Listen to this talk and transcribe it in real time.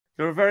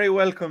You're very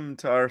welcome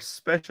to our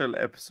special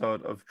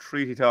episode of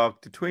Treaty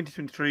Talk, the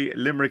 2023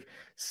 Limerick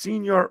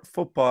Senior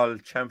Football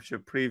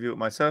Championship preview with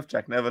myself,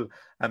 Jack Neville,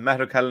 and Matt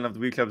O'Callaghan of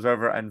the Weekly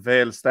Observer and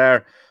Vale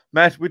Star.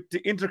 Matt, with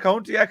the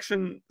inter-county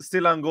action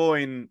still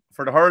ongoing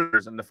for the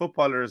hurlers and the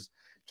footballers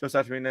just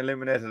after being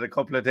eliminated a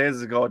couple of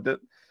days ago, the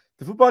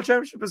Football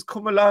Championship has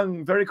come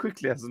along very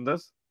quickly, hasn't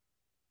it?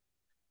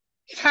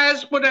 It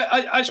has, but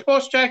I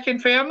suppose, Jack, in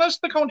fairness,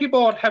 the county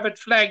board have it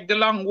flagged a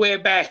long way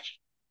back.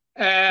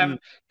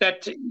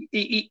 That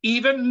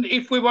even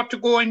if we were to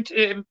go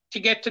into to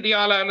get to the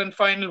All-Ireland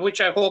final,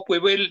 which I hope we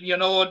will, you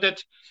know,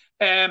 that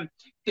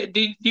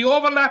the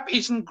overlap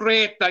isn't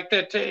great. Like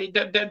that,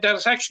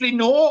 there's actually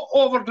no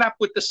overlap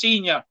with the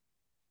senior,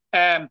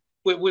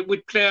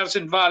 with players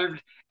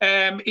involved.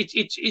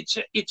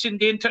 It's in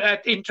the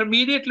at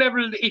intermediate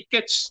level it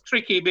gets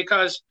tricky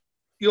because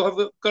you have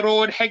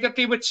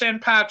𝘸𝘪𝘵 with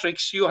St.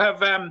 Patrick's, you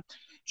have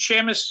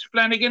Seamus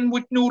Flanagan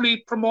with newly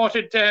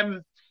promoted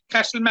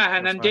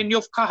Castlemahon, and then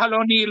you've Cathal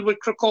O'Neill with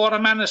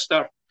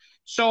Crocora-Manister.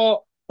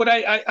 So, but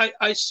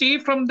I see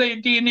from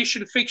the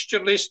initial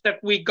fixture list that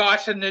we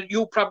got, and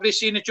you've probably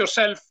seen it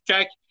yourself,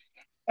 Jack,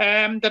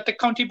 that the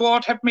county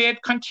board have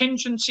made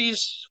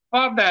contingencies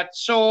for that.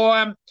 So,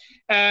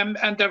 and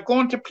they're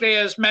going to play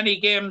as many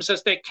games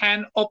as they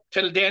can up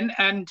till then,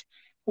 and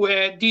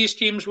where these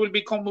teams will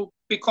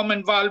become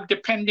involved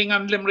depending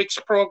on Limerick's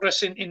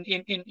progress in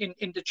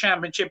the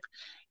championship.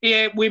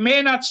 We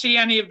may not see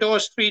any of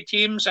those three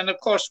teams, and of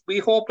course we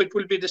hope it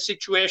will be the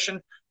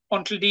situation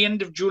until the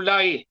end of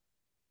July.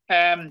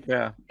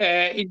 They're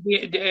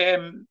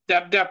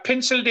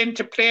penciled in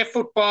to play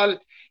football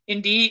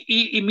in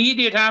the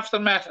immediate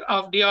aftermath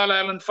of the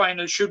All-Ireland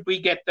final, should we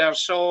get there.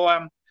 So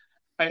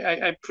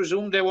I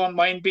presume they won't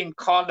mind being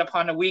called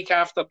upon a week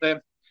after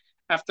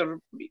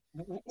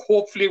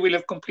hopefully we'll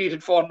have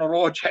completed 4 in a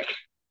row, Jack.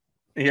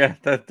 Yeah,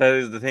 that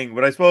is the thing.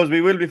 But I suppose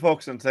we will be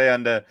focusing today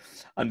on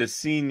the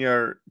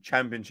senior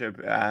championship.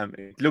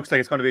 It looks like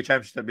it's going to be a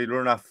championship that will be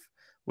run off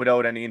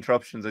without any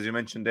interruptions, as you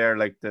mentioned there.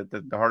 Like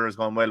the hurlers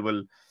going well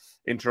will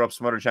interrupt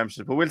some other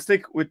championships. But we'll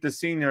stick with the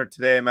senior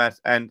today, Matt.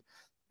 And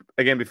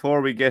again,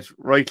 before we get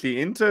rightly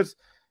into it,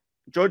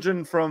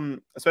 judging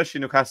from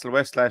especially Newcastle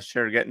West last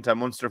year getting to a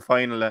Munster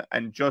final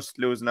and just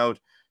losing out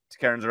to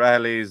Cairns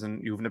Rallies,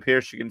 and you've an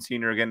𝘸𝘵𝘵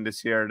senior again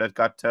this year that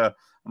got to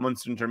a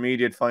Munster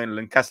intermediate final,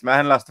 and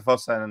Castlemahon lost the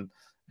Fussa, and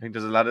I think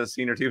there's a lot of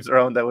senior teams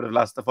around that would have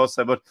lost the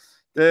Fussa. But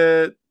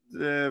the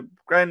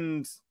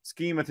grand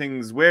scheme of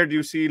things, where do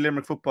you see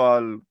Limerick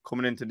football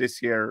coming into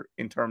this year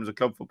in terms of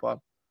club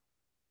football?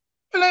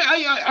 Well,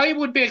 I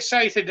would be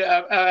excited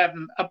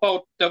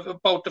about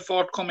the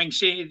forthcoming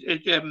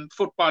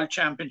football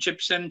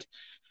championships, and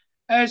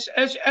as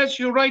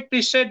you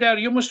rightly said there,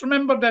 you must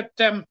remember that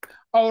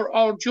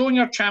our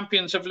junior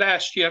champions of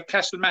last year,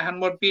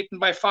 Castlemahon, were beaten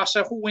by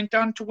Fossa, who went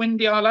on to win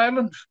the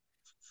All-Ireland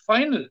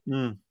final.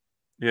 Yeah.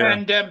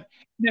 And the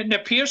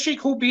𝘸𝘵𝘵,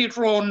 who beat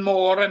Roan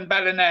Moore and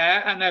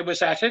Ballina, and I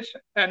was at it.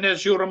 And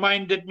as you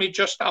reminded me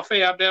just off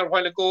air there a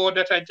while ago,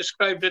 that I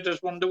described it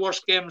as one of the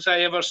worst games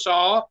I ever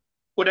saw.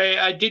 But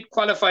I did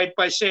qualify it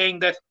by saying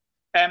that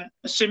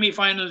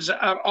semi-finals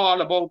are all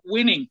about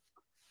winning.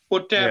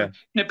 But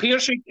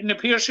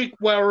𝘸𝘵𝘵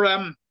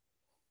were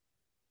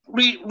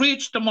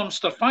reached the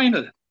Munster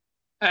final,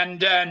 and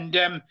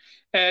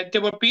they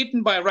were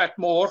beaten by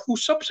Rathmore, who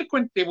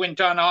subsequently went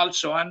on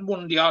also and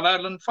won the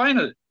All-Ireland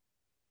final.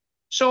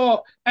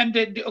 So, and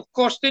of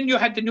course, then you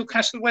had the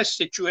Newcastle West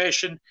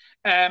situation.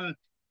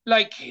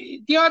 Like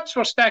the odds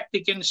were stacked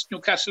against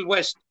Newcastle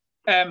West,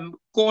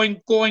 going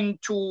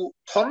to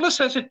Thurles,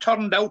 as it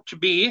turned out to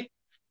be.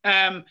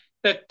 That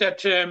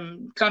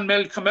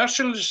Clonmel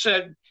Commercials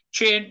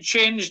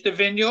changed the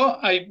venue.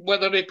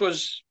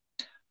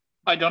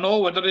 I don't know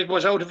whether it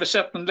was out of a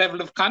certain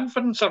level of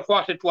confidence or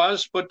what it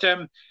was, but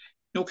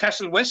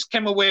Newcastle West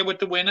came away with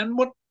the win and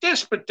were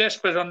desperate,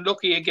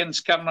 unlucky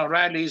against Cairns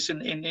Rallies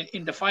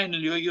in the final.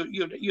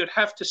 You'd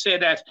have to say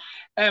that.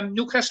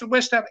 Newcastle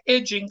West are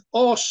edging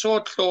so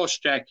close,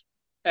 Jack,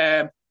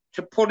 to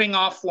pulling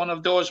off one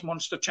of those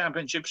Munster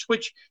championships,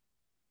 which,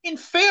 in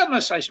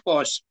fairness, I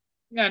suppose,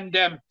 and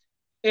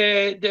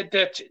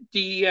that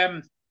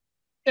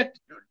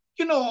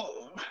you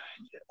know,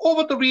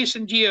 over the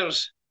recent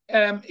years,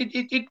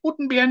 it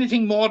wouldn't be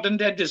anything more than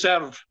they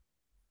deserve,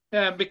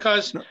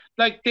 because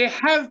like they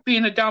have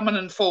been a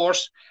dominant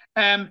force,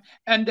 and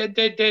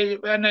they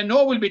and I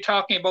know we'll be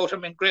talking about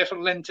them in greater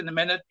length in a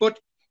minute, but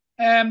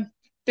you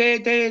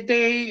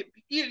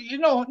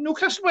know,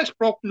 Newcastle West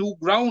broke new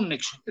ground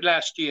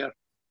last year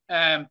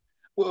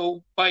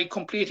by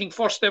completing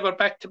first ever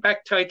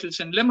back-to-back titles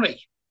in Limerick.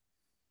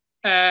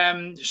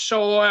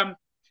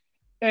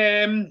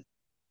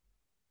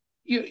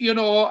 You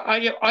know,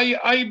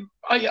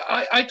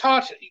 I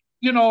thought,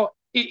 you know,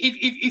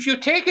 if you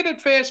take it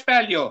at face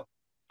value,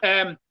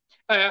 our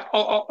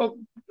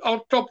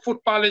club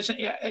football is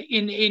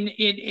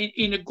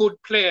in a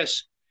good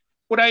place.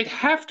 But I'd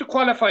have to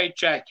qualify it,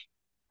 Jack,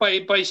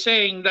 by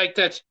saying like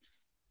that,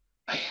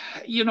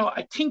 you know,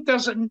 I think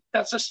there's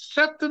a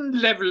certain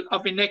level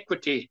of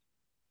inequity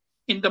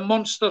in the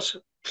Munster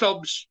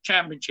clubs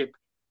championship.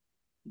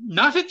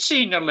 Not at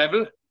senior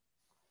level,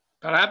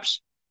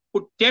 perhaps,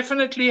 but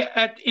definitely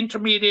at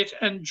intermediate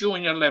and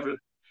junior level,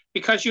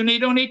 because you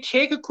need only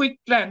take a quick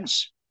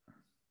glance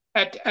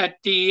at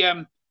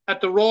the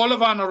Roll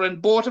of Honour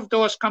in both of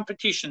those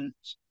competitions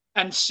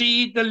and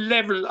see the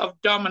level of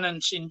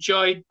dominance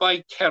enjoyed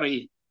by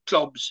Kerry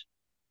clubs.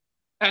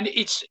 And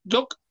it's,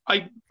 look,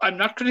 I'm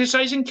not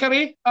criticising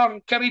Kerry or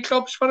Kerry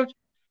clubs for it,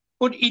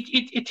 but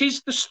it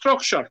is the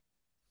structure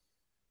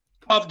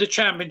of the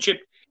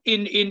championship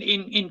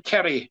in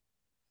Kerry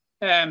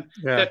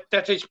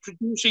that is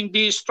producing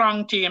these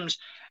strong teams.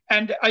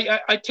 And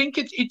I think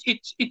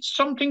it's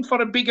something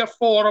for a bigger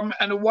forum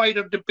and a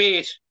wider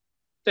debate,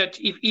 that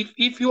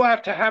if you are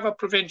to have a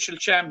provincial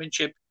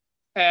championship,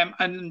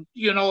 and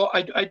you know,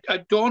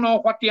 I don't know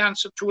what the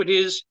answer to it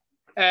is.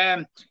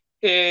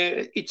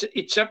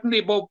 It's certainly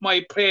above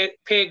my pay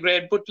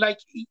grade, but like,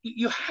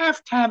 you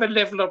have to have a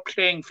leveler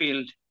playing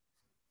field.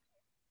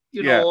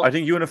 You know, I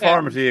think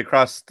uniformity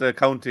across the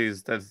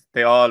counties, that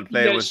they all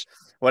play with,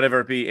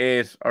 whatever it be,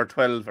 8 or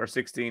 12 or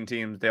 16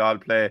 teams, they all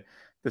play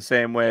the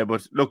same way.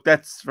 But look,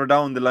 that's for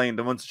down the line.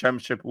 The Munster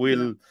Championship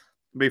will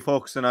be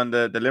focusing on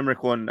the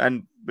Limerick one.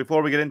 And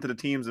before we get into the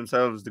teams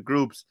themselves, the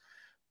groups,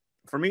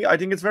 for me, I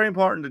think it's very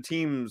important the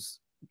teams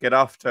get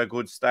off to a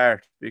good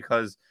start,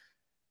 because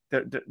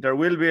there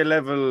will be a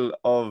level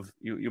of,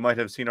 you might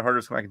have seen a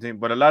hurlers come back in team,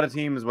 but a lot of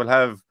teams will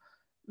have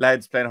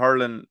lads playing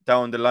hurling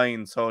down the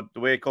line. So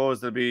the way it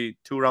goes, there'll be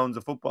 2 rounds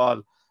of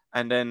football,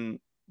 and then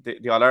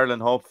the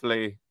All-Ireland,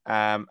 hopefully,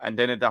 and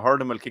then the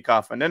hurling will kick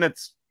off. And then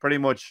it's pretty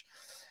much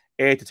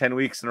 8 to 10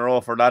 weeks in a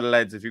row for a lot of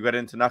lads. If you get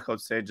into knockout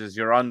stages,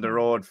 you're on the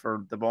road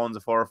for the bones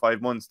of 4 or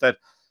 5 months. That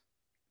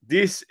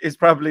this is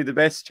probably the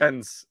best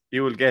chance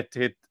you will get to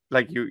hit.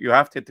 Like, you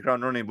have to hit the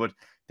ground running, but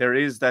there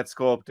is that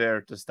scope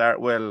there to start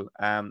well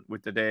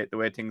with the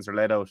way things are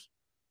laid out.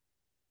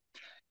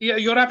 Yeah,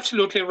 you're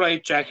absolutely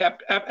right, Jack.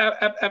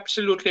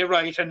 Absolutely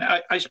right. And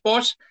I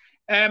suppose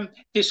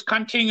this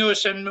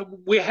continues, and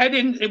we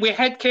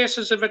had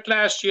cases of it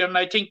last year, and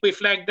I think we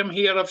flagged them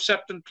here, of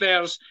certain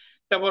players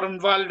that were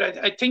involved.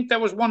 I think there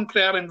was one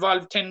player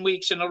involved 10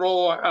 weeks in a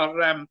row,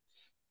 or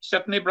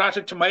certainly brought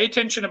it to my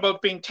attention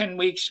about being 10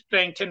 weeks,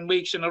 playing 10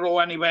 weeks in a row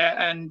anyway.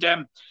 And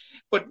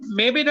but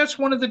maybe that's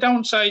one of the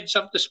downsides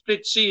of the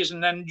split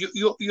season, and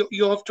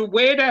you have to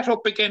weigh that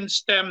up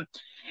against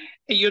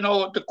you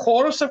know, the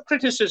chorus of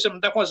criticism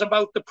that was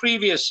about the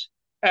previous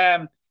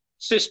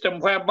system,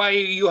 whereby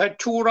you had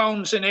 2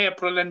 rounds in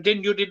April and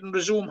then you didn't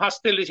resume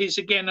hostilities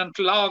again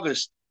until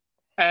August.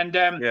 And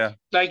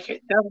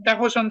like that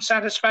was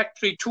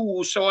unsatisfactory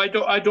too. So I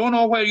don't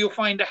know where you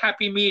find a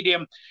happy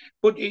medium.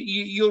 But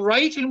you're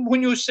right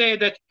when you say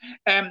that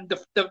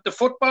the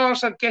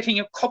footballers are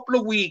getting a couple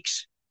of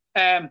weeks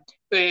to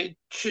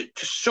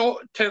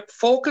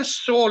focus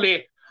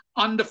solely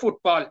on the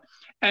football.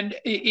 And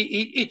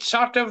it's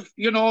sort of,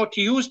 you know,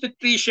 to use the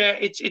cliche,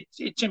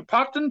 it's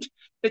important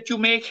that you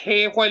make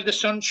hay while the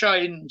sun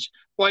shines,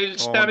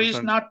 whilst there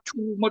is not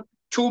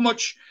too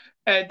much.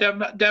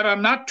 There are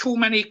not too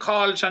many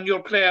calls on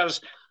your players,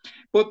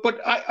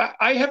 but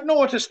I have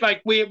noticed,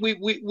 like,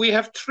 we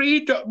have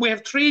three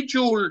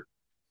dual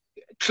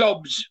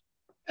clubs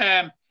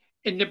in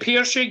the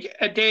𝘸𝘱𝘰𝘦𝘭𝘴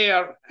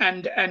𝘔𝘪𝘮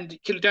and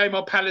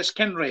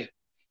𝘕𝘰𝘷𝘦𝘭𝘴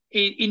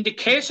in the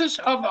cases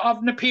of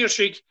the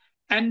𝘸𝘱𝘰𝘦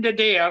and the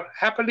𝘔𝘪𝘮,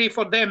 happily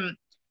for them,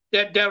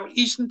 that there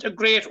isn't a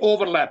great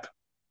overlap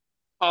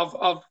of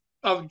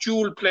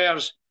dual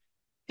players.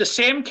 The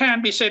same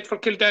can be said for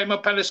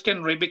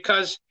𝘕𝘰𝘦𝘭𝘴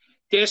because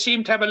they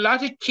seem to have a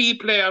lot of key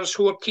players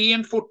who are key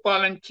in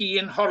football and key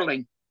in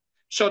hurling.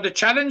 So the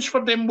challenge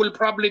for them will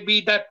probably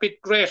be that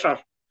bit greater.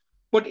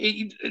 But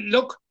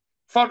look,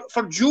 for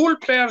dual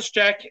players,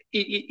 Jack,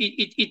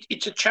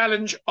 it's a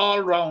challenge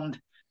all round.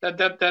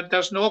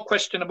 There's no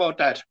question about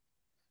that.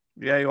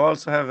 Yeah, you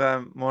also have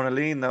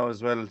Monalene now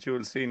as well,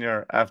 dual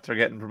senior, after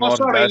getting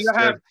promoted last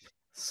year.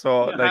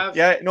 So,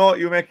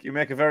 you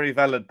make a very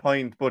valid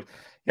point. But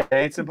yeah,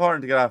 it's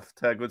important to get off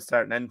to a good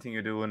start in anything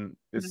you do, and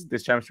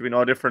this championship will be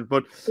no different.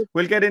 But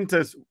we'll get into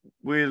it.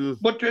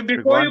 But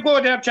before you go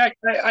there, Jack,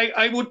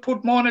 I would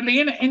put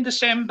Monalene in the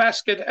same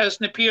basket as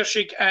the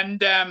𝘸𝘱𝘰𝘦 and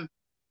the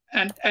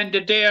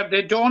𝘔𝘪𝘮.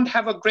 They don't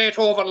have a great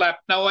overlap.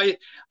 Now I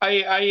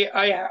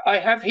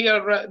have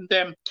here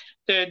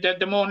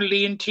the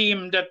Monalene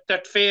team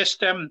that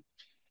faced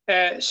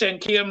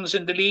St. Kieran's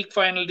in the league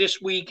final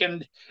this week,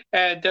 and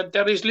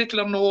there is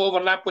little or no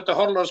overlap with the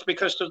hurlers,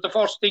 because there's the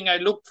first thing I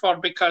looked for,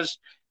 because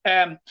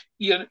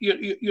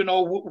you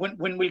know,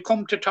 when we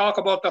come to talk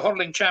about the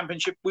hurling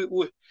championship,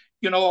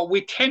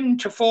 we tend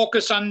to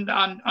focus on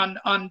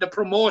the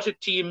promoted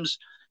teams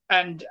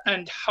and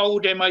how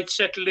they might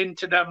settle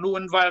into their new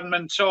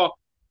environment. So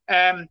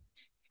the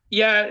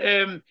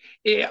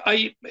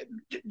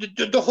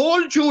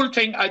whole dual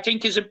thing, I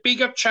think, is a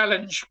bigger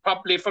challenge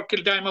probably for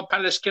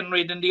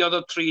𝘕𝘰𝘦𝘭𝘴 than the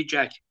other 3,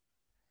 Jack.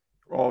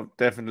 Oh,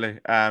 definitely.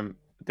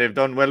 They've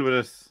done well with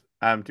it,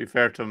 to be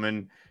fair to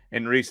them,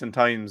 in recent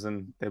times,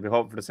 and they'll be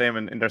hoping for the same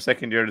in their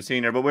second year of the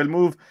senior. But we'll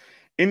move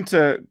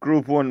into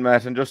Group 1,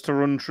 Matt, and just to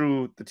run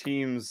through the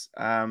teams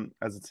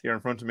as it's here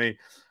in front of me.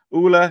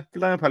 Ula,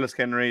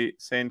 𝘕𝘱𝘭𝘴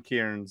St.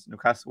 Kieran's,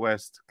 Newcastle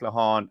West,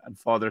 𝘚𝘱𝘭 and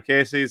Father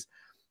Casey's.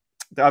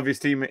 The obvious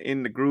team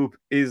in the group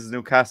is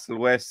Newcastle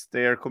West.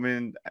 They are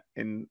coming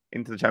into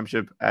the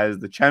championship as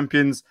the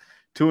champions.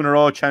 2 in a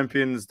row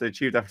champions. They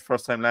achieved that for the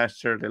first time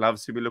last year. They'll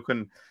obviously be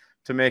looking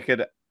to make it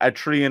a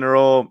 3 in a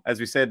row. As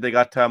we said, they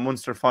got to a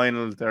Munster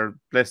final. They're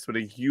blessed with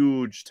a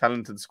huge,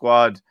 talented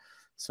squad.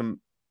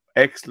 Some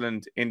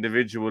excellent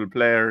individual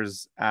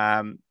players.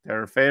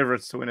 They're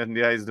favourites to win it in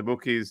the eyes of the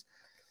bookies.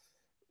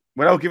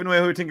 Without giving away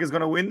who you think is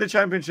going to win the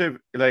championship,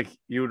 like,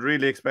 you would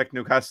really expect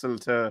Newcastle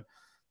to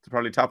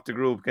probably top the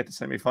group, get the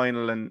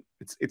semi-final, and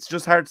it's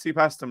just hard to see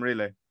past them,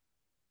 really.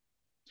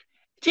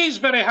 It is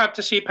very hard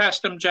to see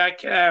past them,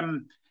 Jack.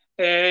 They're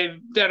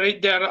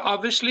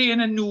obviously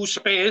in a new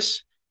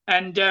space,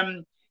 and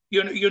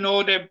you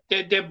know they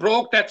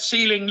broke that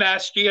ceiling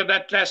last year.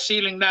 That glass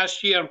ceiling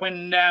last year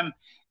when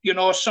you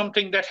know,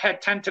 something that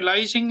had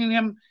tantalizing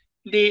them,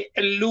 they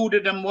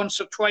eluded them once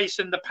or twice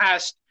in the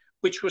past,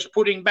 which was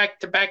putting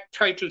back-to-back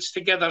titles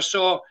together.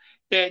 So,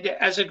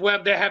 as it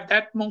were, they have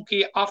that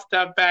monkey off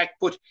their back.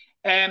 But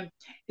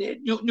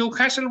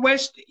Newcastle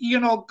West,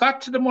 you know,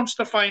 got to the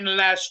Munster final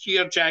last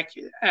year, Jack.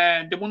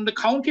 They won the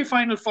county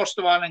final, first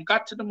of all, and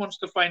got to the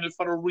Munster final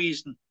for a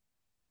reason.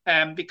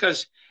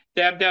 Because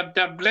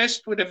they're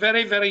blessed with a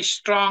very, very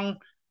strong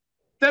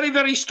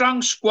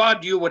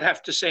squad, you would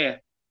have to say.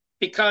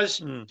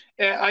 Because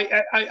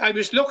I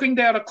was looking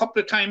there a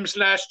couple of times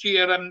last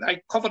year, and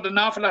I covered an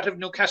awful lot of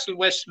Newcastle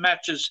West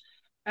matches,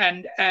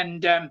 and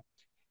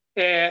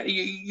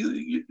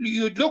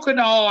you'd look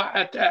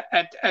at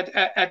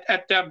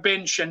their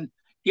bench and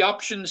the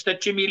options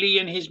that Jimmy Lee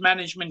and his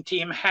management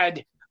team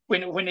had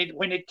when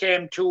it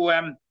came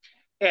to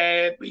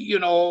you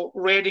know,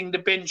 raiding the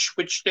bench,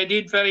 which they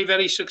did very,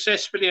 very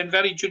successfully and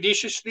very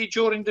judiciously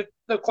during the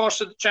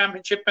course of the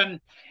championship, and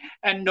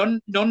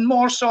none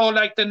more so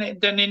like than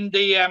in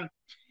the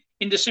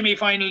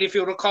semi-final, if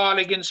you recall,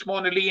 against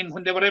Monaleen,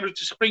 when they were able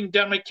to spring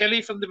Dermot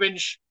Kelly from the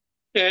bench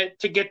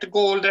to get the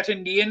goal that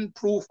in the end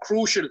proved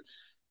crucial.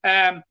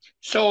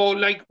 So,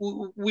 like,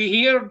 we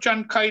hear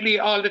John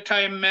Kiely all the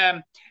time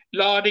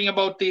lauding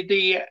about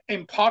the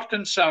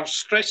importance, or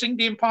stressing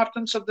the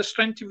importance of the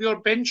strength of your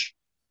bench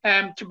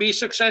to be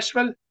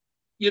successful.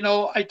 You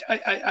know, I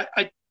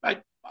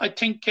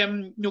think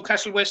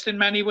Newcastle West in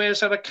many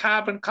ways are a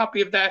carbon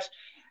copy of that.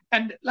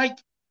 And, like,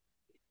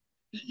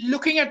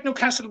 looking at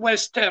Newcastle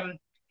West, and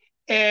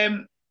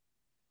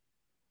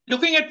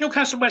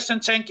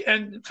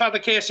Father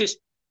Casey's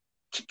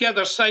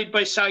together side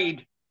by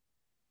side,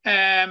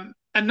 and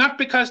not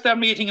because they're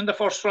meeting in the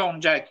first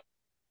round, Jack,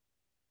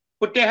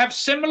 but they have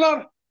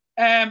similar,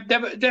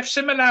 they have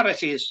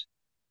similarities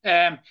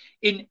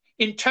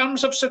in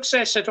terms of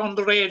success at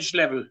underage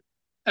level,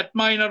 at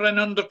minor and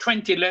under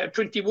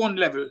 21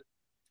 level.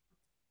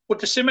 But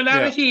the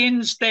similarity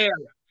ends there,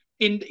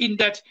 in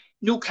that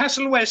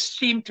Newcastle West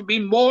seem to be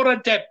more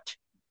adept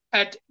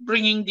at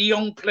bringing the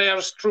young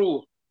players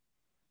through.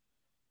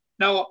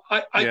 Now,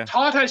 I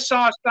thought I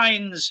saw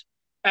signs,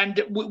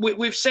 and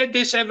we've said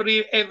this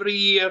every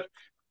year,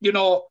 you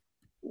know,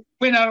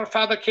 winner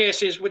Father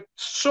Casey's with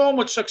so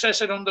much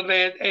success at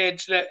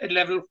underage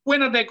level,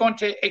 when are they going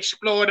to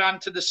explode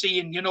onto the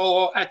scene, you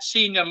know, at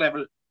senior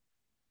level?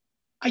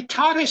 I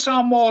thought I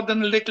saw more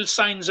than little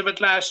signs of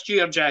it last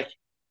year, Jack,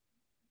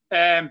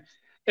 that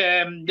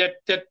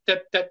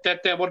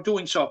they were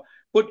doing so.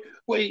 But,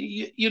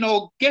 you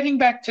know, getting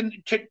back to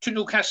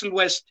Newcastle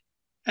West,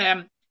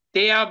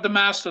 they are the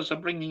masters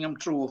of bringing them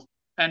through.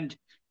 And,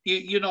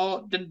 you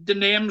know, the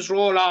names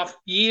roll off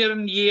year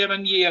and year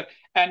and year.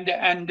 And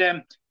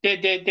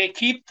they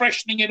keep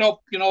freshening it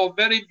up, you know,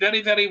 very,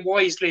 very, very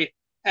wisely,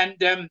 and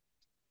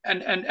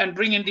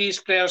bringing these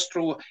players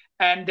through.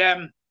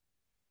 And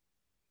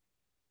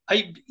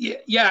I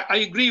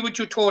agree with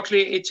you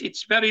totally.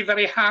 It's very,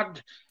 very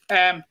hard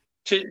to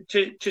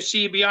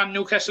see beyond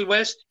Newcastle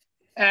West.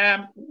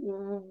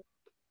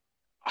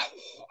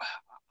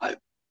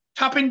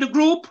 Topping the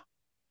group,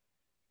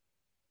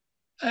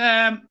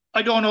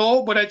 I don't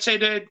know, but I'd say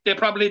they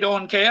probably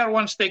don't care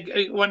once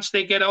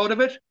they get out of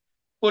it.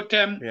 But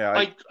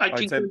I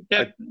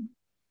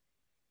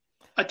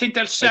think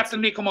they'll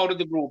certainly come out of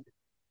the group.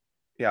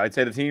 Yeah, I'd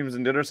say the teams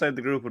on the other side of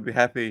the group would be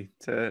happy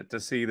to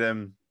see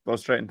them go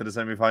straight into the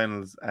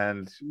semi-finals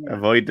and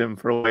avoid them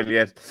for a while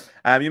yet.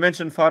 You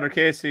mentioned Father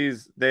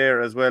Casey's there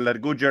as well. Had a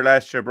good year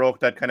last year, broke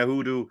that kind of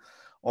hoodoo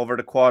over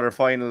the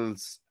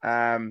quarterfinals.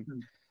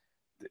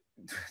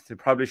 They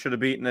probably should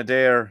have beaten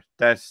Adair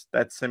that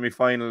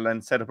semi-final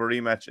and set up a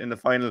rematch in the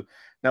final.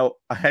 Now,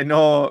 I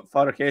know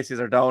Father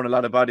Casey's are down a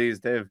lot of bodies.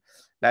 They've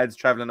lads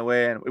travelling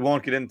away, and we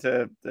won't get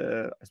into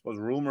the, I suppose,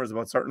 rumours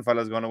about certain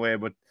fellas going away,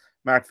 but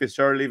Mark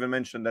Fitzgerald even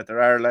mentioned that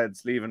there are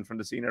lads leaving from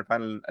the senior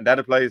panel, and that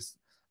applies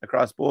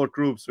across both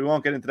groups. We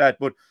won't get into that,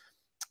 but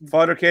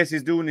Father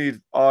Casey's do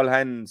need all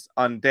hands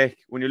on deck.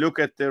 When you look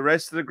at the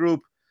rest of the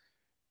group,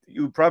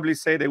 you probably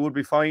say they would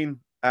be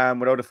fine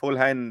without a full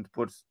hand,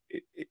 but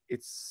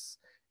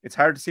it's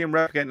hard to see them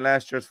replicating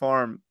last year's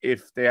form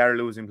if they are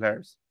losing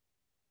players.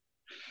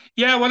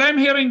 Yeah, well, I'm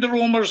hearing the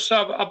rumours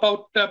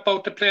about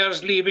the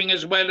players leaving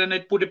as well, and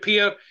it would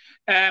appear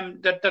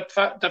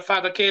that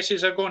Father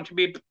Casey's are going to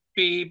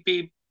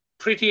be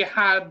pretty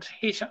hard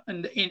hit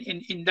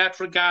in that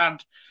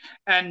regard,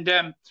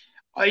 and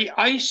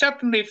I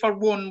certainly, for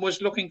one,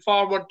 was looking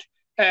forward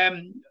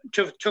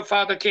to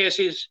Father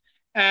Casey's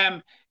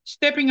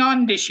stepping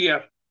on this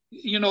year.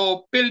 You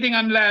know, building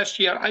on last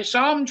year. I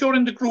saw him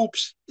during the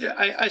groups.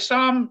 I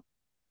saw him,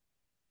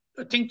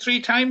 I think, 3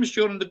 times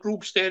during the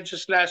group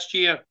stages last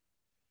year.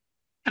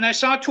 And I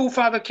saw 2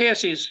 Father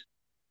Casey's.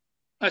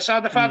 I saw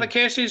the Father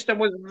Casey's that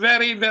was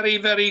very, very,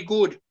 very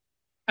good.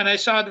 And I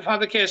saw the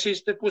Father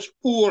Casey's that was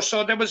poor.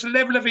 So there was a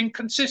level of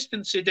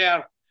inconsistency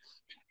there.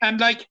 And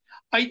like,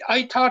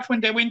 I thought when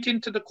they went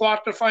into the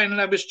quarterfinal,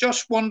 I was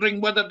just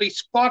wondering whether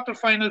this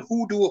quarterfinal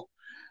hoodoo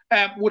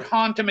would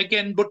haunt him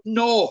again. But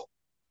no.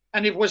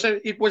 And it was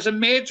a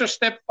major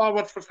step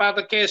forward for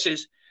Father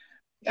Casey's.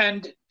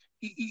 And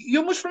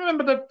you must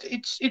remember that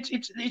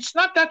it's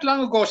not that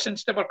long ago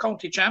since they were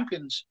county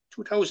champions,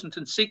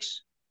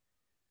 2006,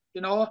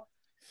 you know,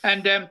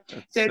 and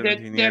it's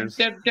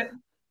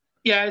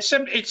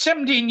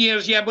 17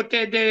 years, yeah, but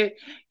they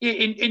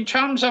in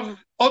terms of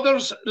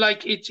others,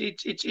 like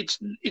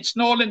it's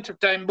no length of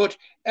time, but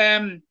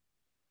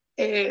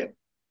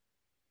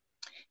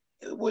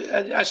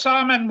I saw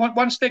them, and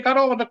once they got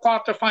over the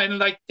quarterfinal,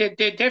 like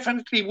they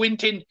definitely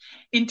went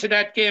into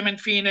that game in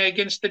Fina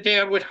against the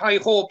Dare with high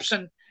hopes,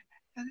 and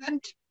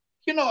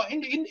you know,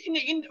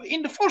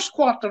 in the first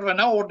quarter of an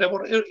hour they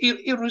were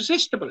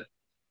irresistible,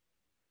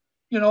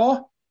 you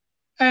know,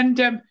 and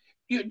the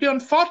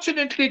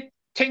unfortunately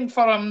thing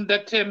for them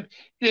that the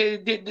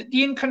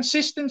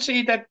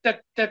inconsistency that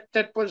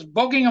was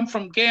bugging them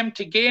from game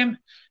to game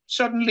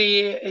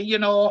suddenly, you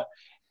know,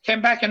 came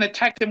back and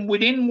attacked them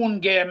within one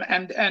game,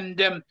 and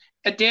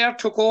Adair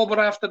took over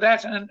after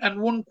that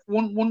and won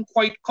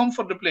quite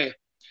comfortably.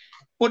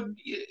 But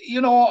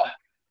you know,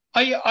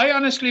 I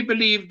honestly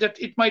believe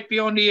that it might be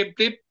only a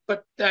blip,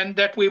 and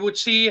that we would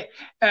see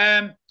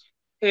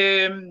we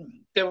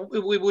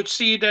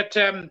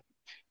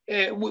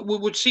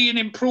would see an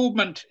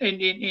improvement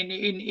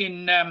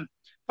in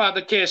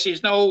Father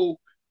Casey's. Now,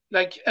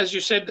 like as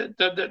you said,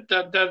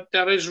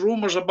 there is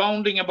rumours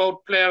abounding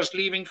about players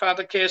leaving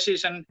Father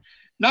Casey's and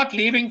not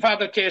leaving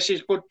Father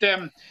Casey's, but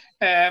you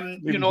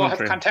know,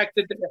 have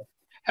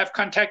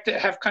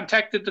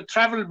contacted the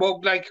travel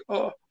bug like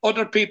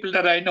other people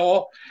that I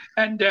know,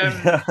 and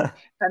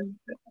and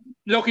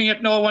looking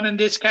at no one in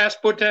this cast,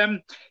 but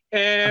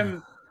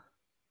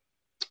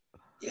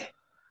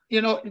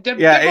you know, the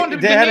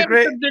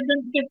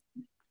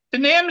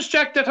names,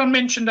 Jack, that are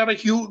mentioned are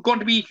going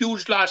to be a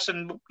huge loss,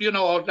 and you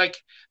know, like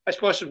I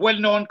suppose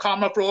well-known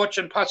Cormac Roach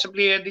and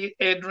possibly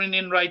Adrian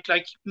Enright,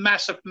 like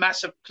massive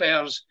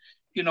players.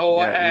 You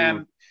know,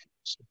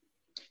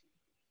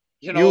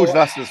 you know, huge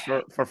losses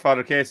for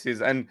Father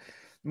Casey's. And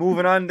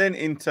moving on then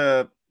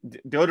into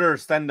the other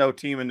standout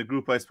team in the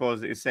group, I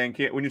suppose, is St.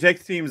 Kieran's. When you take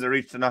the teams that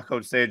reached the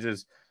knockout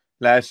stages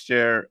last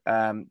year,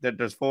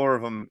 there's 4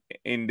 of them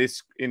in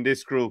this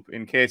group,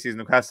 in Casey's,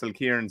 Newcastle,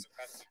 Kieran's,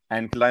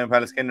 and Kildime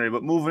Pallaskenry.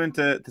 But moving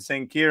into the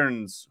St.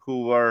 Kieran's,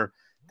 who were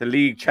the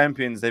league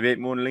champions, they beat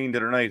Monaleen the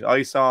other night.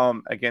 I saw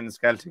them against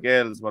Gaeltacht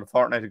Gaels about a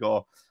fortnight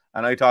ago,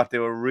 and I thought they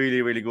were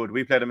really, really good.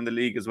 We played them in the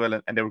league as well,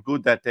 and they were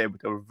good that day,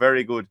 but they were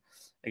very good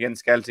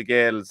against Gaeltacht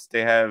Gaels. They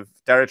have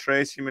Dara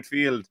Tracy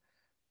midfield.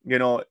 You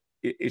know,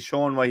 it's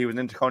shown why he was an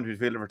inter-county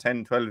midfielder for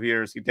 10, 12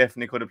 years. He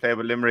definitely could have played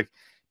with Limerick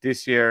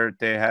this year.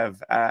 They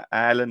have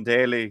Alan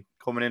Daly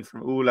coming in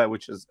from Ula,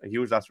 which is a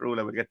huge loss for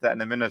Ula. We'll get to that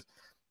in a minute.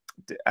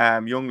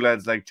 Young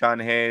lads like John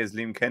Hayes,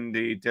 Liam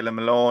Kennedy, Dylan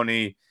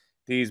Maloney,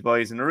 these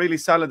boys, and a really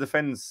solid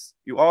defence.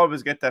 You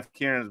always get that for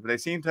Kieran's, but they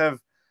seem to have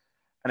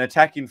an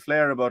attacking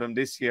flair about them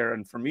this year.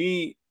 And for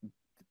me,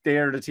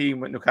 they're the team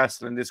with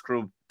Newcastle in this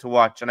group to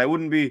watch. And I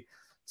wouldn't be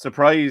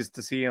surprised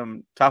to see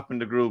them topping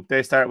the group.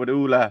 They start with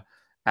Ula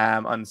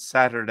on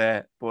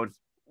Saturday. But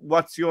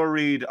what's your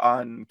read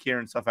on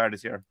Kieran so far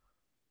this year?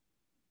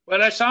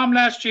 Well, I saw them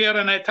last year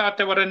and I thought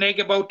they were an egg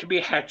about to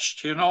be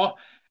hatched, you know.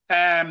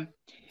 I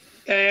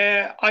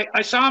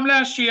saw them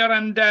last year,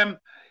 and I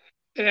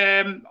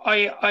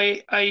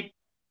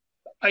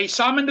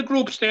saw them in the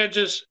group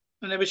stages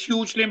and I was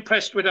hugely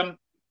impressed with them.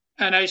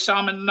 And I saw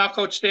them in the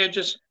knockout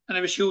stages and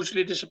I was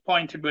hugely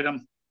disappointed with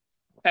them.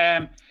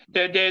 I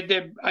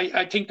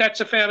think that's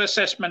a fair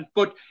assessment.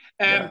 But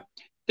their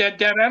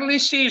early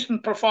season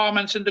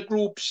performance in the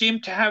group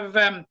seemed to have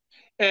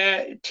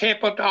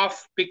tapered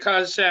off,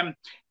 because I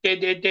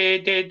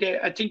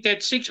think they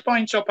had 6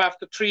 points up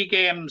after 3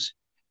 games.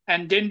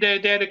 And then they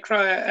had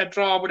a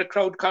draw with a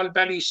crowd called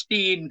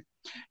Ballysteen,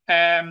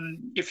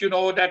 if you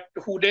know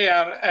who they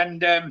are.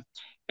 And then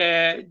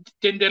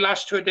they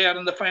lost to Adair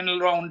in the final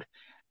round.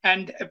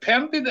 And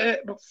apparently,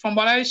 from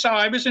what I saw,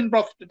 I was in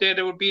Bruff the day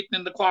they were beaten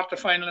in the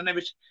quarterfinal, and I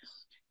was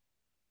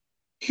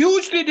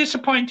hugely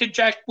disappointed,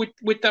 Jack,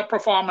 with their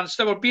performance.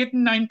 They were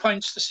beaten 9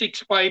 points to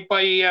 6 by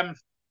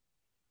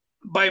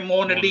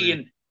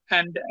Monaleen,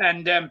 and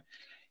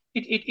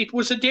it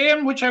was a day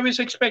in which I was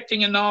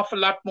expecting an awful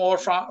lot more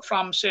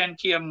from St.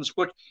 Kieran's,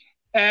 but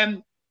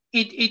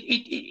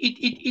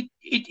it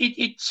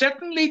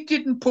certainly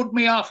didn't put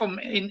me off him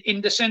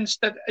in the sense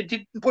that it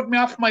didn't put me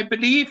off my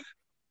belief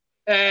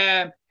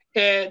that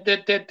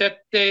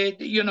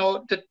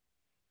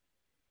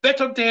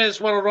better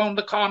days were around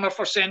the corner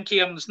for St.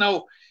 Kieran's.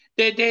 Now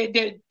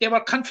they were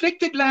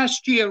conflicted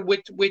last year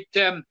with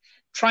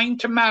trying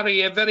to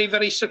marry a very,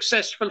 very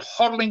successful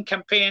hurling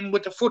campaign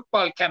with a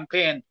football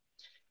campaign.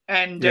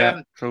 And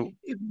true.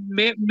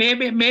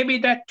 Maybe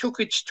that took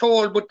its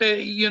toll, but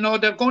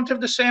they're going to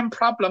have the same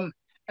problem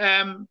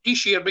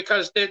this year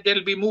because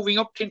they'll be moving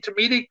up to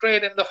intermediate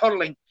grade in the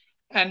hurling.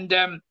 And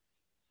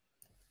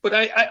but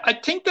I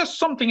think there's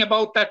something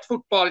about that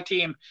football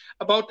team,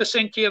 about the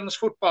St. Kieran's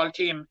football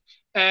team,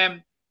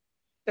 that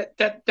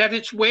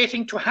it's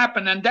waiting to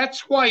happen. And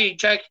that's why,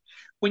 Jack,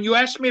 when you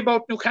asked me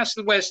about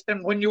Newcastle West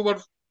and when you were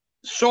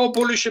so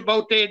bullish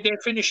about they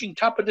finishing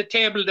top of the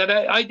table, that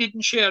I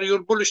didn't share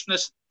your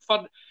bullishness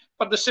for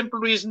the simple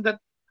reason that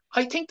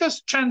I think there's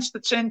a chance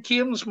that St.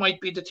 Kieran's might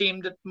be the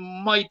team that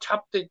might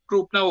top the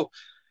group now.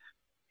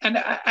 And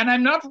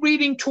I'm not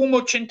reading too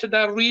much into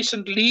their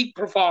recent league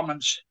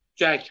performance,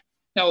 Jack.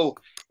 No,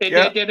 they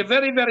had a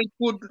very, very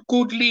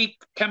good league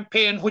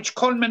campaign which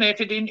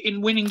culminated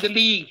in winning the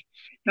league.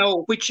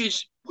 Now, which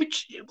is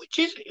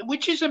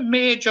a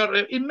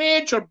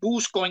major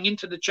boost going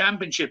into the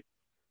championship.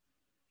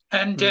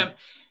 And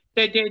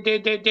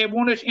they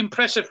won it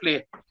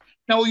impressively.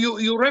 Now,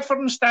 you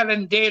referenced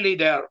Alan Daly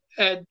there.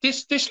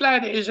 This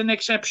lad is an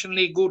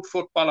exceptionally good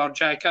footballer,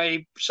 Jack.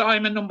 I saw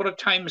him a number of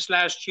times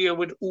last year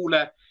with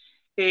Ula.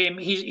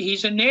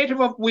 He's a native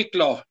of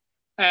Wicklow.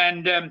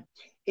 And,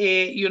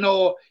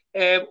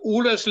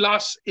 Ula's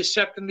loss is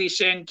certainly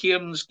St.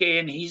 Kieran's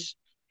gain. He's,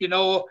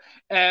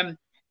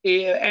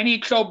 any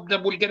club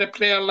that will get a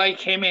player like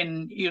him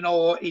in,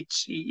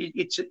 it's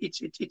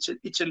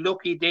a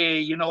lucky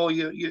day.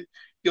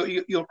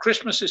 Your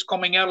Christmas is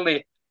coming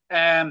early.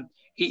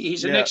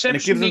 He's an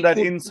exceptionally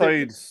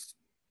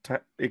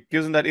it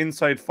gives them that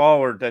inside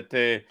forward that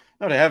they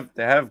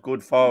have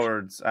good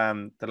forwards.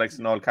 The likes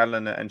of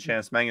O'Callaghan and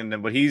Seamus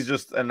Mangan, but he's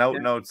just an out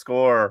and out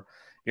scorer.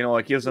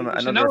 It gives them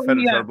another feather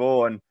to their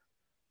bow. And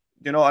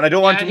and I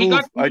don't want to move.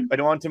 I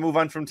don't want to move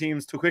on from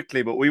teams too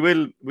quickly, but we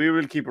will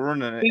keep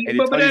running.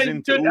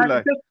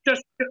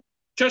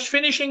 Just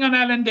finishing on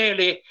Alan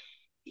Daly,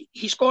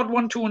 he scored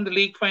 1-2 in the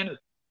league final.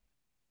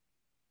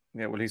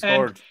 Yeah, well, he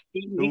scored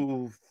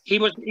he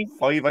was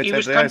 5.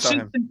 I saw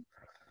him.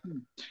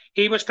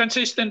 He was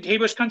consistent. He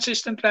was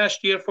consistent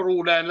last year for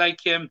Ula.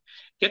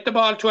 Get the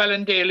ball to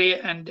Alan Daly,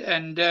 and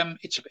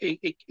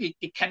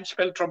it can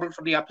spell trouble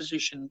for the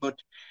opposition. But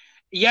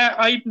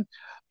yeah,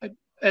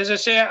 as I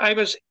say, I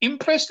was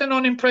impressed and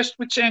unimpressed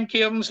with St.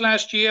 Kieran's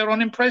last year,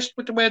 unimpressed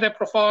with the way they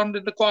performed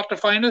in the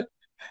quarter-final.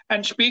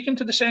 And speaking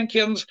to the St.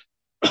 Kieran's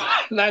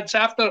lads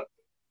after,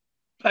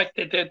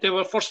 they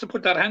were forced to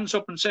put their hands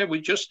up and say,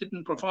 we just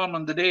didn't perform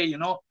on the day,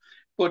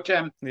 But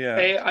I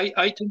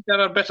think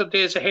there are better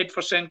days ahead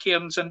for St.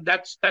 Kieran's, and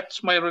that's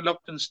my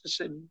reluctance to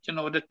say,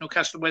 that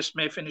Newcastle West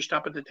may finish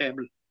top of the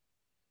table.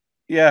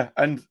 Yeah,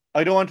 and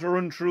I don't want to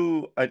run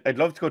through. I'd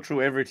love to go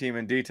through every team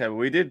in detail.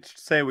 We did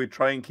say we'd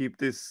try and keep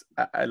this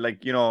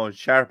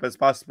sharp as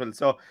possible.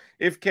 So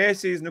if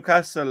Casey's,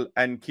 Newcastle,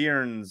 and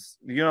Kieran's,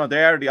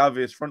 they are the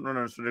obvious front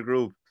runners for the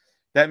group.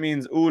 That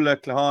means Ula,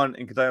 𝘚𝘱𝑗,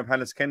 and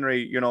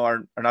Kenry,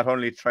 are not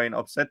only trying to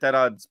upset that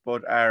odds,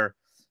 but are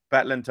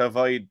battling to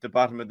avoid the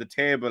bottom of the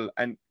table.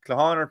 And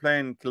𝘚𝘱𝑗 are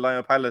playing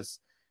Kildimo Palace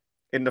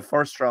in the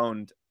first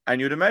round. And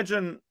you'd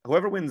imagine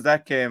whoever wins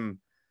that game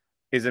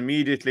is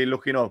immediately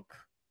looking up.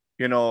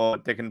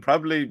 They can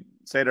probably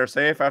say they're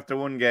safe after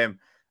one game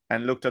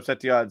and look to upset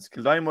the odds.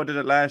 Kildimo did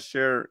it last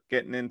year,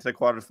 getting into the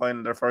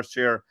quarterfinal their first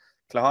year.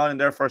 𝘚𝘱𝑗 in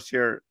their first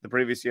year, the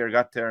previous year,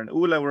 got there. And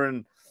Ula were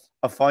in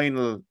a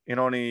final in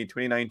only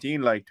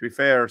 2019, to be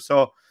fair.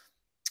 So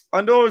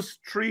on those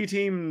three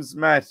teams,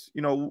 Matt,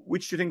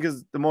 which do you think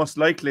is the most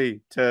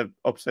likely to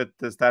upset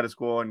the status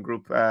quo in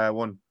Group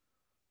 1?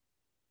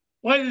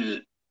 Well,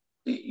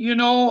 you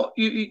never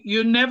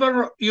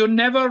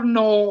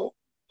know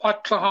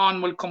what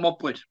𝘚𝘱𝑗 will come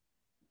up with.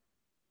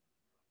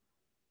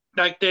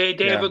 They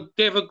have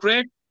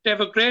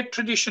a great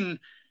tradition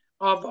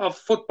of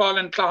football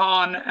in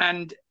𝘚𝘱𝑗,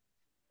 and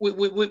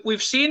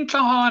we've seen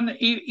𝘚𝘱𝑗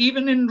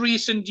even in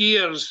recent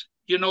years.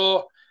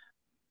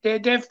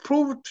 They've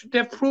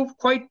proved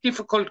quite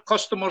difficult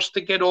customers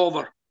to get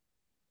over,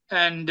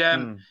 and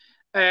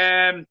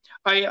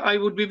I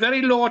would be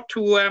very loath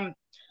to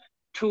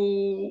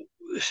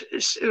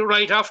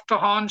write off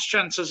𝘚𝘱𝑗's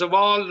chances of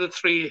all the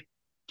three.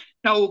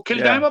 Now,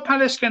 Kildimo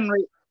Palace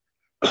Kenry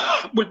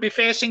will be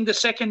facing the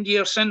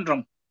second-year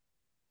syndrome,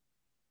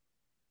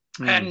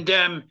 and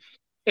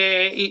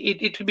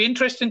it will be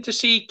interesting to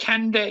see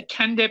can they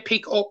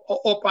pick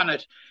up on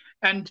it.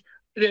 And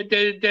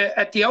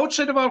at the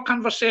outset of our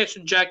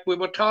conversation, Jack, we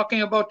were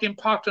talking about the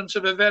importance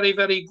of a very,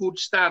 very good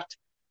start,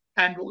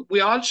 and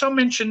we also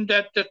mentioned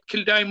that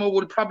Kildimo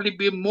will probably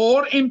be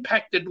more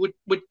impacted with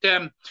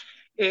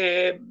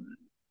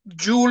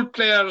dual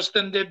players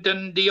than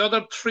the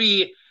other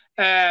three,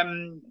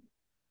 dual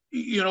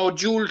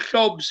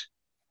clubs.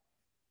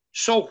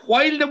 So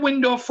while the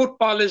window of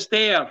football is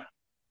there,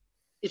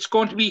 it's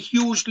going to be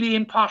hugely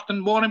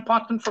important, more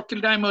important for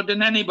Kildimo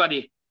than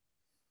anybody,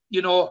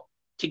 to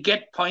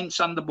get points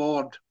on the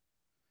board.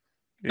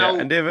 Yeah, now,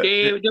 and they have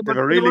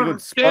a really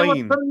good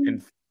spine.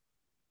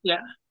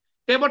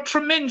 They were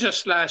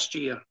tremendous last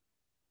year.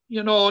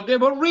 They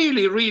were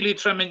really, really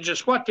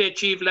tremendous. What they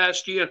achieved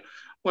last year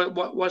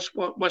was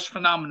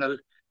phenomenal.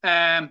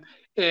 To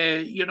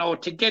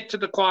get to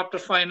the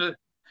quarterfinal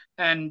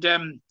and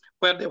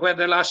where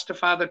they lost to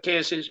Father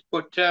Casey's,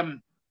 but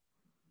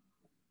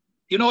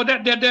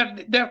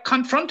they're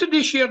confronted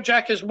this year,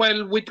 Jack, as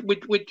well with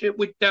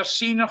their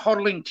senior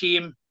hurling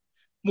team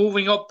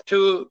moving up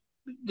to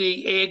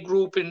the A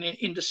group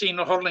in the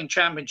senior hurling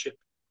championship.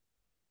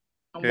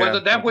 And whether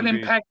that will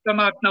impact or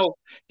not, no.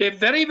 They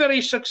very,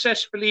 very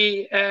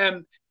successfully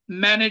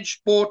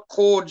managed both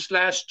codes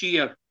last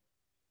year.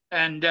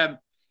 And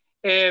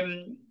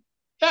Kildimo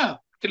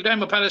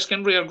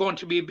Pallaskenry are going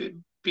to be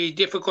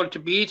difficult to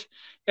beat.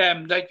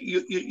 Like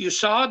you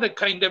saw the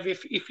kind of,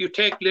 if you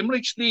take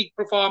Limerick's league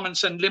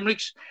performance and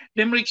Limerick's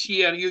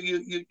year,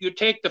 you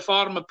take the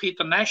form of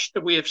Peter Nash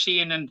that we have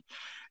seen, and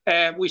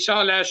we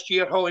saw last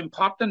year how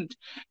important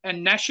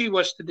and Nashy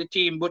was to the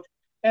team. But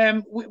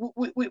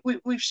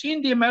we've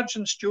seen the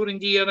emergence during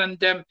the year,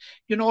 and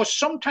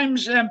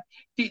sometimes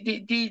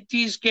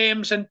these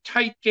games and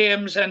tight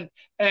games and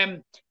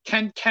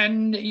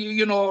can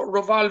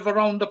revolve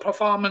around the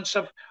performance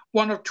of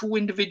one or two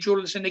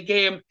individuals in a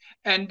game,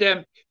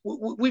 and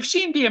we've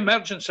seen the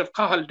emergence of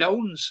Cathal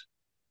Downs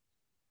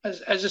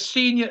as a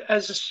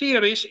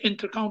serious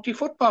inter-county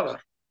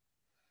footballer.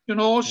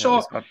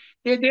 So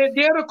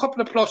they're a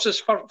couple of pluses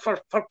for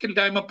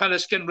Kildimo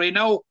Pallaskenry.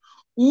 Now,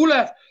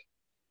 Ula,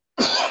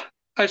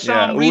 I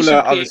saw him recently.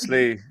 Ula,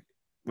 obviously,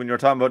 when you're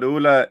talking about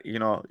Ula,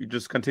 you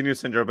just continue to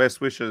send your best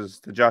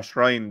wishes to Josh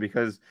Ryan,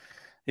 because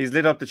he's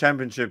lit up the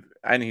championship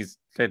and he's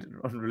played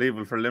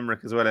unbelievable for Limerick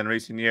as well in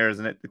recent years,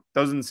 and it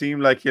doesn't seem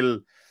like he'll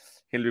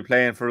be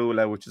playing for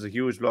Ula, which is a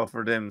huge blow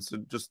for them. So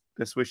just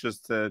best wishes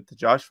to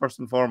Josh first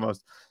and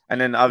foremost, and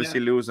then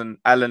obviously losing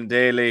Alan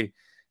Daly.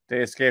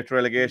 They escaped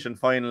relegation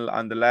final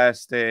on the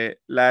last day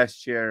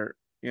last year.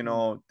 They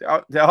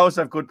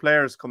also have good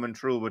players coming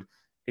through, but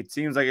it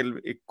seems like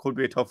it could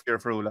be a tough year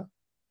for Ula.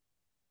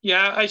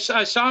 Yeah, I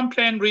saw him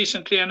playing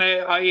recently, and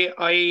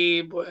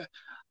I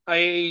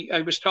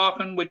was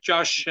talking with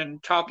Josh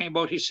and talking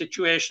about his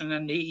situation,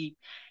 and he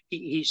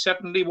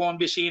certainly won't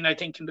be seen, I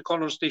think, in the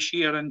colours this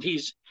year, and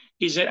he's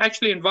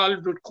actually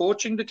involved with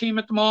coaching the team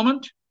at the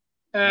moment.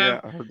 I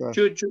heard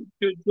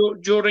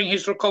that. During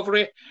his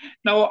recovery.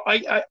 Now,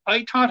 I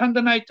thought on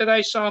the night that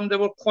I saw him, they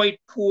were quite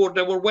poor.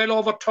 They were well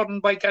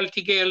overturned by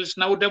Galtee Gales.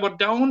 Now, they were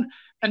down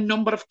a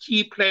number of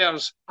key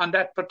players on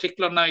that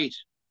particular night.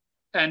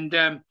 And,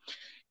 but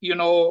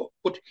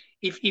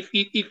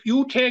if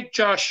you take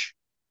Josh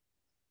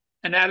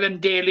and Alan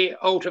Daly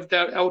out of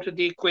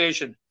the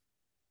equation,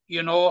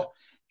 you're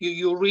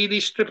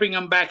really stripping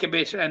them back a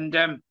bit.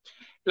 And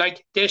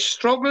they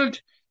struggled,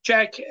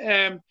 Jack.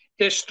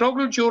 They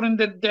struggled during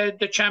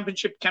the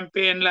championship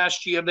campaign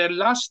last year. They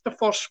lost the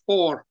first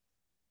four,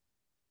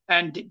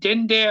 and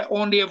then they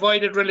only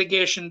avoided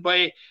relegation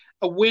by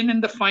a win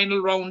in the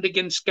final round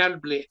against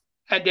Galway.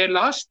 Had they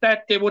lost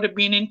that, they would have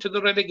been into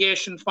the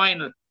relegation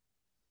final.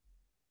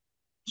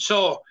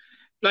 So,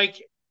 they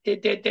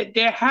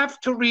have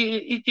to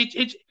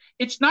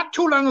it's not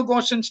too long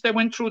ago since they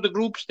went through the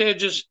group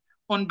stages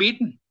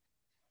unbeaten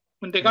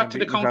when they got to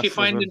the county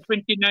final in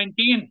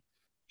 2019.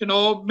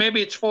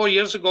 Maybe it's 4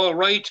 years ago,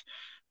 right?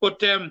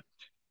 But and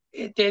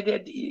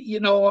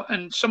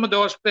some of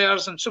those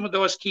players and some of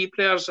those key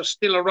players are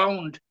still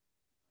around.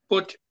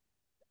 But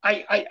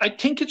I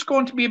think it's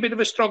going to be a bit of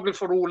a struggle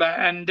for Ula,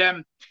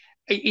 and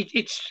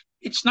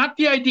it's not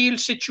the ideal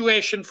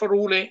situation for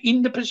Ula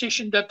in the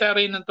position that they're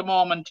in at the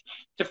moment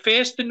to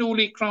face the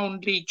newly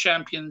crowned league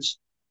champions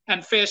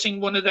and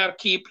facing one of their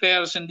key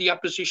players in the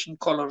opposition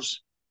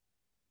colours.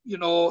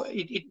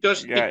 It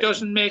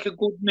doesn't make a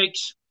good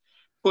mix.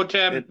 But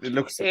it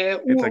looks like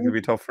it'll be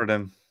tough for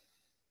them.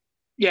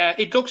 Yeah,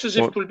 it looks as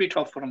if it will be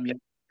tough for them. Yeah.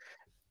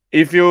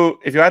 If you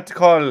had to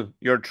call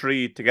your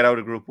three to get out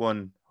of Group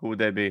 1, who would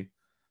they be?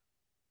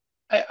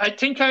 I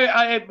think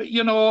I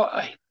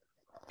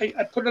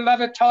put a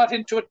lot of thought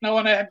into it now,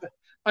 and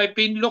I've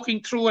been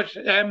looking through it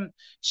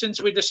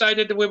since we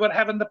decided that we were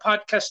having the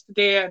podcast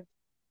today. And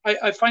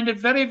I find it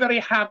very, very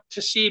hard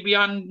to see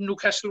beyond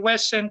Newcastle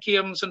West, St.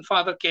 Kieran's, and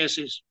Father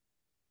Casey's.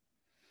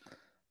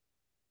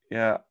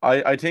 Yeah,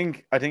 I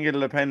think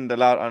it'll depend a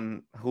lot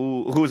on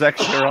who's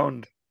actually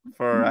around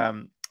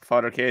for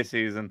Father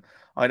Casey's, and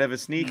I'd have a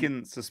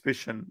sneaking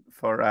suspicion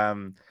for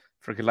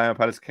Kildimo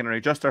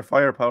Pallaskenry, just their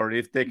firepower,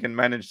 if they can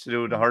manage to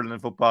do the hurling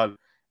and football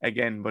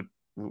again. But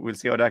we'll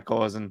see how that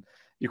goes. And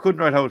you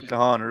couldn't write out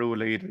Cahan or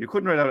Ula either. You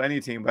couldn't write out any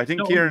team. But I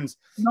think Kieran's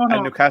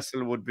and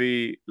Newcastle would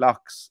be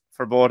locks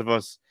for both of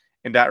us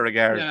in that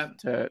regard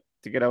to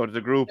get out of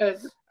the group.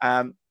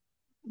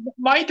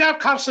 My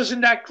dark horses in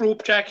that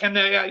group, Jack, and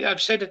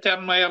I've said it there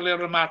in my earlier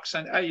remarks,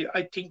 and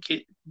I think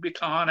it be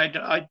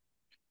Clohan.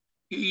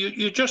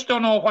 You just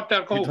don't know what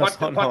they're You going just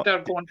don't know.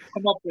 to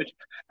come up with,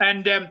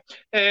 and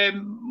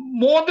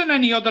more than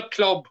any other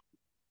club,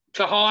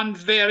 Clohan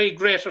vary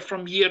greater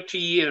from year to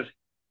year.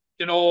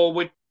 You know,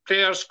 with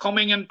players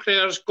coming and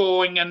players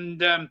going, and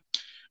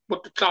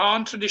but the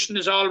Clohan tradition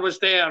is always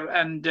there,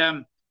 and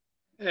to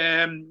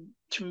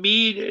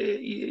me,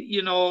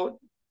 you know,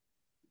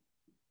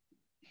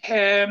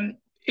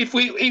 if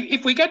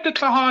we get the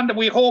Clohan that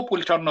we hope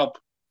will turn up,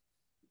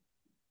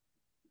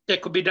 there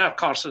could be dark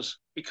horses,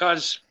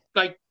 because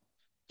like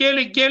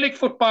Gaelic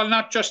football,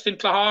 not just in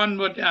Clohan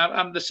but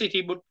and the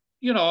city, but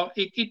you know,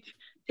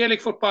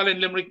 Gaelic football in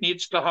Limerick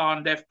needs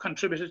Clohan. They've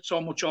contributed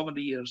so much over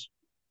the years.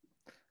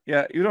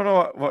 Yeah, you don't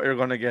know what you're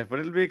going to get, but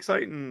it'll be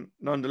exciting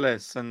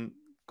nonetheless. And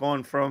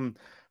going from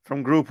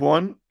Group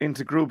 1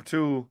 into Group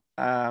 2,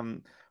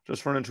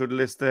 just running through the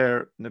list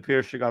there, na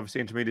𝘸𝘱𝘰𝘳𝘵,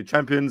 obviously intermediate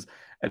champions,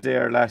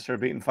 Adair last year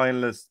beating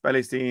finalists,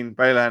 Ballysteen,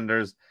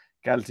 Bylanders,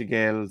 Galtee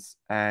Gales,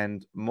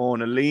 and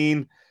Mona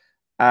Lean.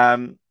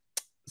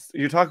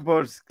 You talk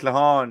about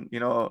Clohan, you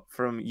know,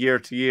 from year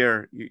to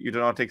year, you do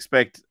not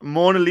expect.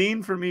 Mona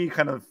Lean, for me,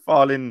 kind of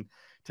fall into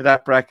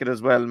that bracket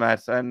as well,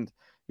 Matt. And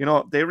you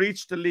know, they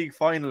reached the league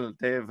final.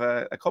 They have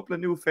a couple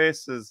of new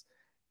faces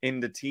in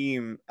the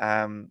team.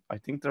 I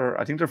think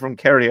they're from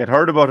Kerry. I'd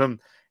heard about them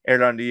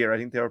earlier in the year. I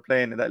think they were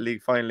playing in that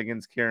league final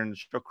against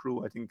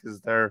𝘕𝘰𝘦𝘭𝘴, I think is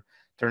their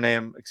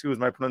name. Excuse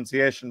my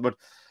pronunciation. But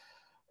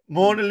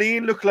Mona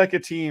Lean look like a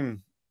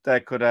team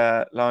that could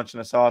launch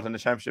an assault in the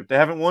championship. They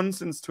haven't won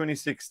since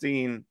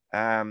 2016.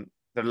 Their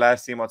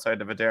last team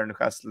outside of Adair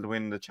Newcastle to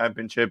win the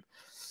championship.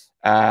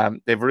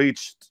 They've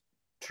reached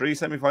 3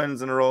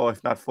 semi-finals in a row,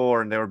 if not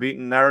 4, and they were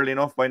beaten narrowly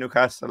enough by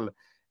Newcastle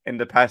in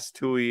the past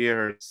 2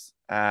 years.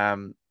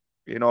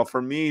 You know,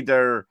 for me,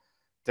 they're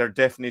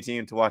definitely a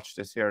team to watch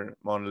this year,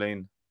 Mona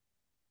Lean.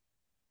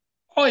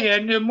 Oh yeah,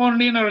 and Mona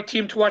Lean are a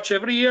team to watch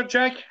every year,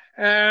 Jack.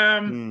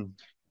 And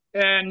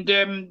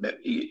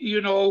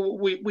you know,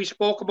 we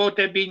spoke about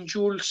them being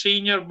dual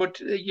senior, but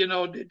you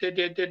know,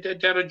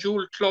 they're a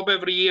dual club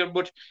every year.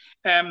 But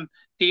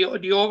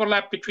the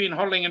overlap between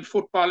hurling and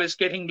football is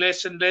getting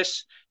less and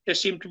less. There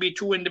seem to be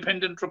 2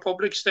 independent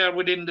republics there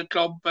within the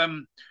club,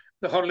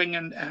 the hurling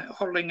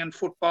and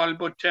football.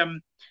 But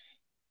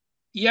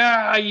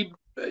yeah,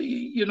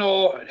 you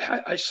know,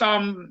 I saw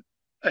him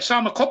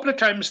a couple of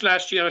times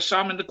last year. I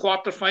saw him in the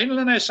quarter final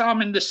and I saw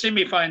him in the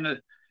semi final.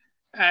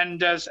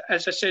 And as I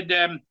said,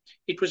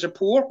 it was a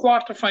poor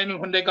quarter final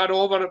when they got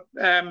over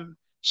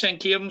St.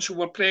 Kieran's, who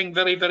were playing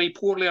very, very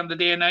poorly on the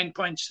day, 9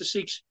 points to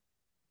 6.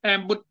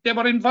 But they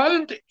were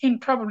involved in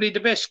probably the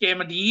best game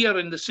of the year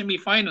in the semi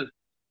final.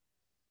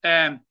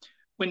 When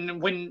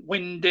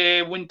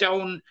they went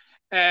down,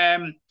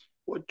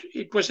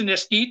 it was in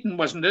Eskdalen,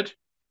 wasn't it?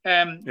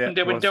 When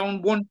they went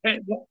down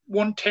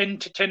 110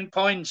 to 10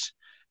 points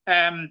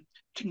to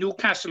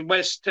Newcastle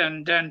West,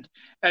 and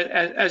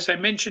as I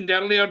mentioned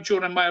earlier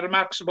during my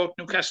remarks about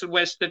Newcastle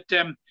West, that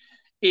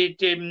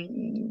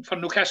for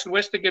Newcastle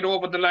West to get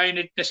over the line,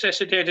 it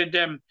necessitated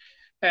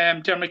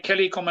Dermot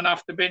Kelly coming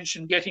off the bench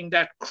and getting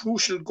that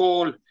crucial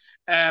goal.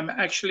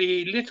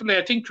 Actually, literally,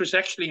 I think it was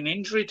actually in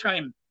injury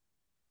time.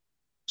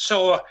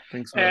 So,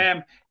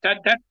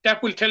 that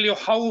will tell you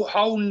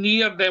how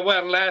near they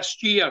were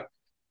last year.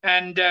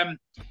 And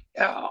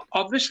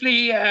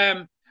obviously,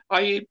 I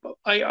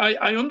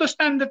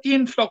understand that the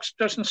influx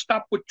doesn't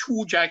stop with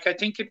 2, Jack. I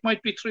think it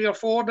might be 3 or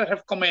 4 that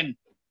have come in.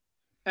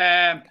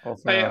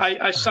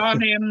 I saw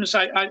names.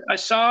 I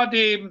saw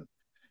the,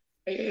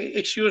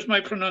 excuse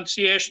my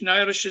pronunciation,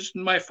 Irish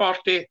isn't my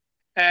forte.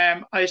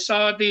 I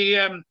saw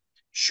the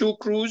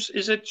Shoe-Crews.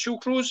 Is it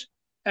Shoe-Crews?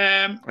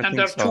 And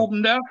there's 2 of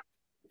them there.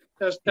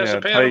 There's a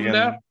pair of them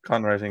there.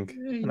 Conor, I think.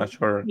 I'm not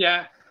sure.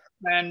 Yeah.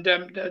 And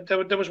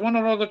there was 1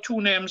 or other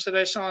 2 names that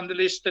I saw on the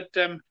list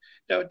that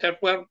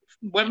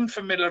weren't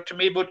familiar to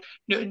me. But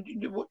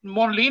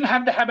Mona Lean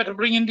have the habit of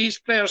bringing these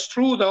players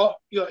through, though.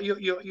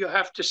 You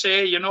have to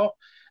say, you know,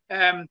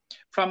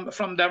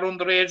 from their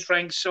underage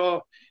ranks.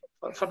 So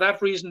for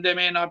that reason, they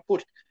may not.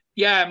 But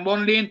yeah,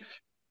 Mona Lean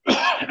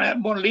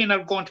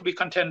are going to be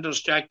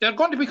contenders, Jack. They're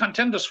going to be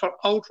contenders for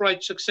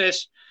outright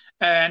success.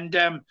 And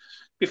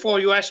before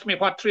you ask me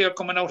what 3 are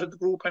coming out of the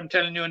group, I'm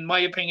telling you, in my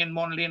opinion,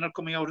 Mona Lean are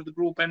coming out of the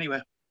group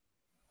anyway.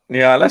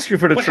 Yeah, I'll ask you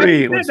for the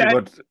 3.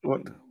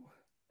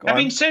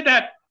 Having said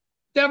that,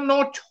 they're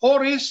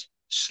notorious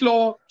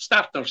slow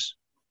starters.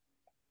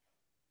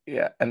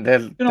 Yeah, and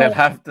they'll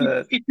have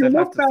to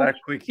start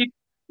quick.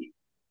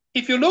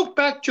 If you look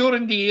back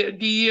during the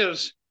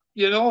years,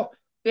 you know,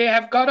 they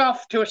have got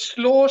off to a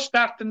slow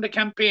start in the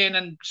campaign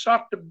and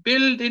start to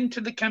build into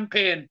the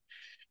campaign.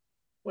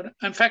 But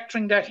I'm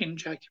factoring that in,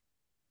 Jack.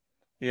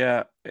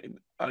 Yeah,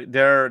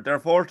 they're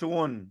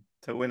 4-1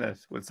 to win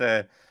it. We'll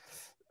say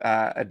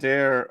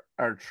Adair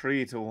are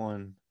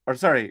 3-1. Or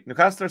sorry,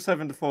 Newcastle are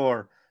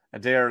 7-4,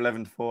 Adair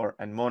 11-4,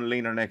 and Mona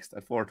Lean are next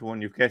at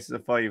 4-1. You've Cases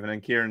at 5, and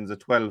then Kieran's at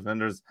 12,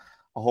 and there's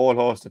a whole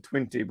host of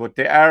 20. But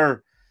they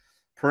are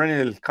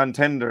perennial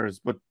contenders,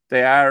 but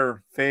they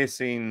are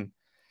facing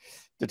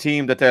the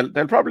team that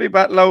they'll probably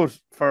battle out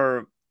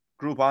for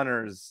group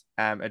honours,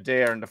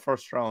 Adair in the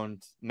first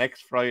round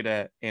next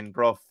Friday in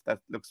Bruff. That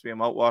looks to be a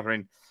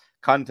mouth-watering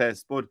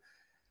contest. But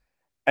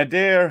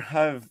Adair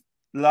have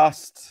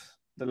lost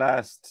the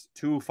last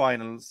two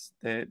finals.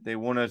 They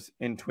won it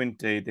in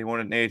 20, they won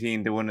it in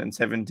 18, they won it in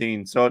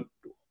 17. So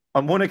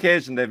on one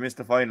occasion, they've missed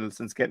the final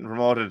since getting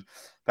promoted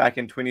back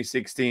in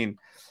 2016.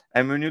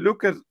 And when you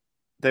look at,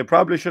 they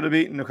probably should have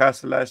beaten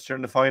Newcastle last year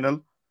in the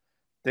final.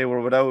 They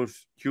were without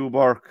Hugh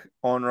Burke,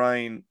 Owen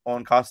Ryan,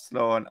 Owen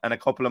Costello, and a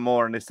couple of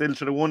more, and they still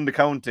should have won the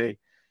county.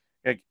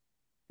 Like,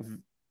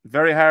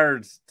 very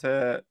hard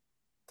to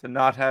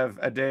not have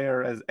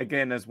Adair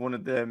as one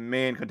of the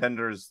main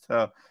contenders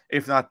to,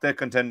 if not the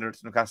contender, to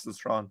Newcastle's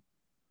throne.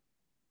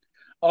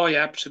 Oh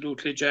yeah,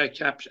 absolutely, Jack.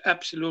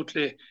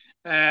 Absolutely.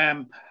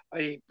 The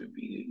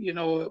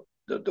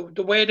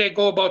way they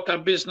go about their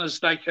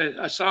business, like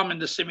I saw them in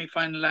the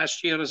semi-final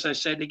last year, as I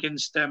said,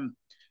 against them.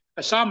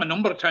 I saw them a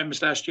number of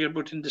times last year,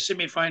 but in the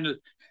semi-final,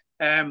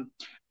 when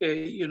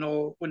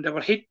they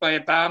were hit by a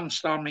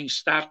barnstorming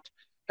start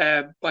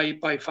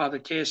by Father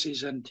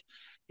Casey's, and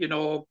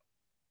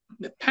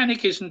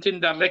panic isn't in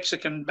their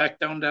lexicon back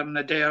down there in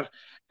Adair.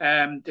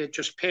 They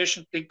just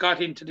patiently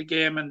got into the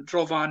game and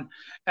drove on,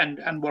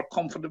 and were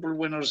comfortable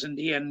winners in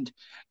the end.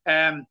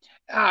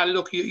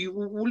 Look, you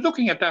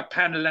looking at that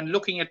panel and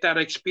looking at that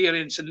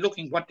experience and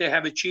looking what they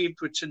have achieved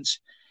with since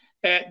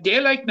they,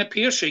 like na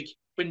Piarsaigh,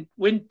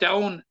 went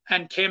down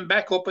and came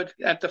back up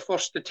at the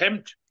first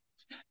attempt.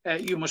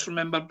 You must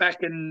remember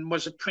back in,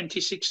 was it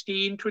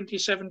 2016,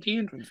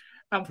 2017?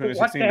 And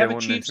what they have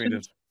achieved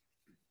since.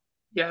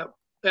 Yeah.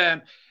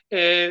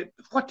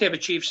 What they've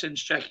achieved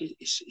since, Jack,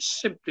 is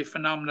simply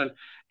phenomenal.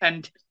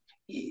 And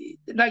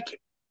like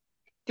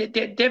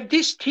they've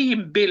this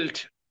team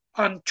built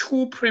on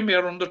two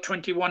Premier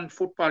Under-21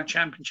 Football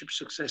Championship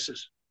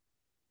successes.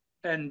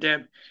 And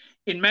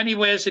in many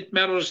ways, it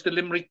mirrors the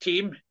Limerick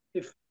team,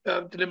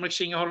 the Limerick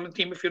Senior Hurling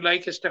team, if you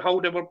like, as to how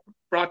they were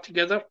brought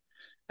together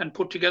and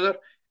put together.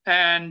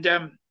 And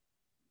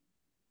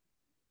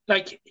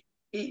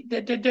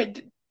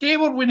they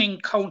were winning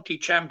county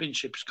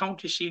championships,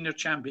 county senior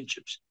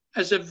championships,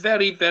 as a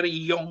very, very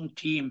young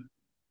team.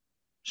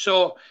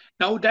 So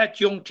now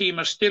that young team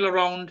are still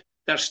around,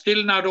 they're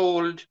still not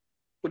old,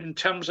 but in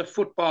terms of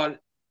football,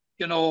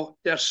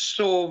 they're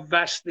so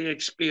vastly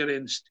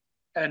experienced.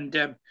 And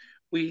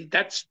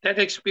that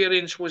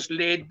experience was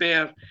laid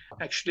bare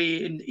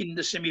actually in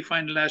the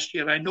semi-final last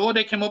year. I know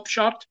they came up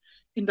short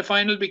in the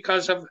final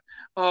because of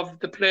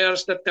the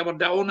players that they were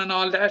down and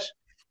all that.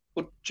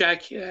 But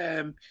Jack,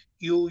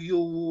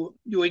 you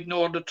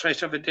ignore the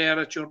threat of Adair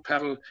at your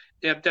peril.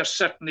 They're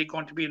certainly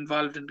going to be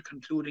involved in the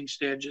concluding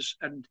stages,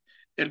 and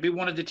they'll be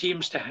one of the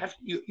teams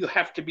you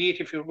have to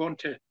beat if you're going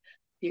to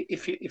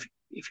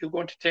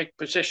take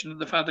possession of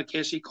the Father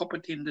Casey Cup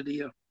at the end of the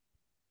year.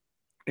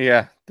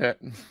 Yeah,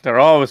 they're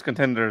always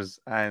contenders,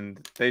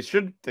 and they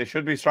should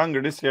be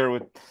stronger this year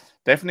with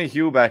definitely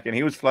Hugh back, and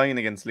he was flying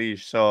against Laois.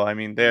 So I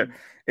mean, that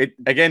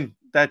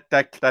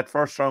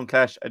first round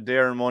clash,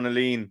 Adair and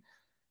Monaleen,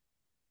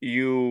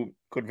 you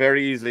could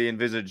very easily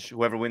envisage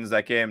whoever wins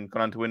that game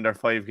going on to win their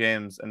 5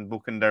 games and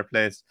booking their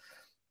place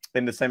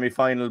in the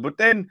semi-final. But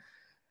then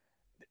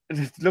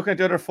looking at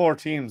the other 4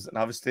 teams, and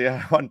obviously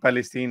I want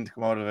Palestine to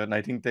come out of it, and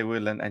I think they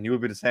will, and you will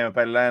be the same with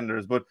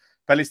Ballylanders. But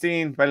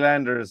Palestine,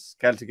 Ballylanders,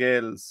 Celtic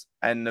Gaels,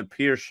 and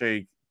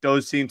Piarsaigh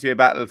does seem to be a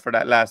battle for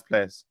that last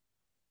place.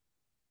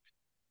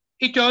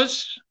 It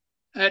does.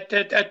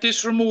 At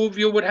this remove,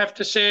 you would have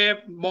to say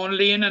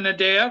Monaleen and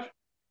Adair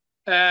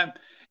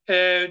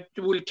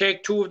will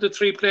take 2 of the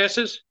 3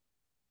 places.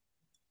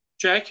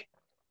 Jack,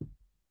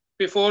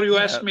 before you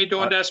ask me,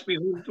 don't ask me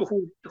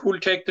who'll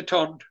take the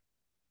 3rd.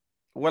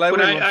 Well, I will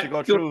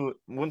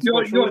once you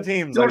go through the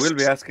teams. I will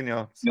be asking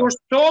you. So. You're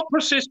so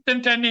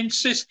persistent and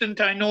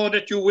insistent. I know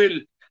that you will.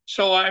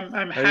 So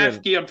I'm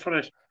half geared for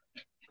it.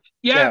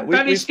 Yeah,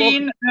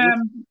 Palestine.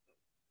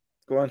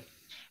 Go on.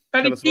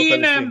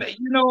 Palestine.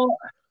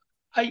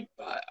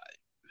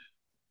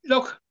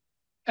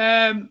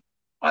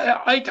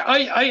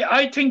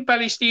 I think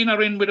Palestine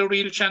are in with a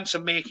real chance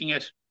of making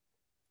it.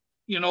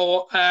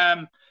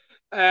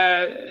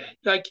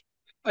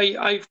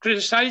 I've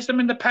criticised them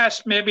in the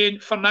past, maybe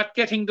for not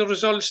getting the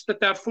results that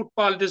their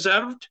football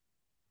deserved.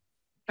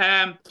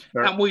 Sure.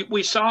 And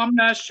we saw them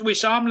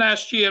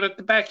last year at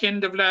the back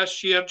end of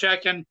last year,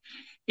 Jack. And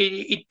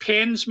it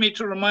pains me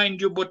to remind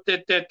you, but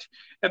that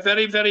a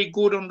very, very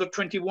good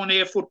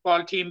under-21A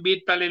football team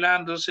beat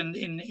Ballylanders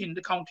in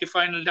the county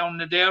final down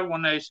in Adair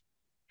one night.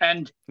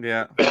 And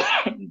yeah,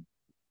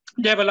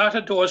 they have a lot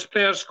of those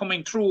players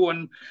coming through,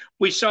 and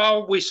we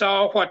saw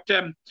what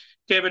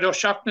David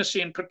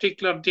O'Shaughnessy in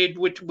particular did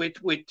with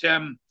Limerick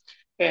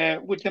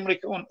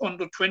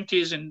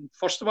under-20s, and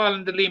first of all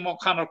in the Liam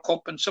O'Connor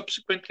Cup and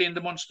subsequently in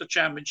the Munster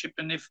Championship.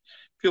 And if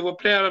you have a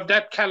player of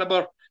that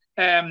calibre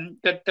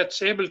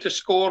that's able to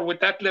score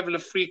with that level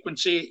of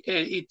frequency,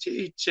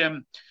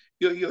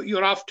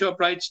 you're off to a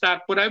bright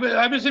start. But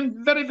I was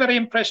very, very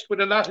impressed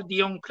with a lot of the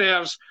young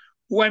players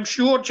who I'm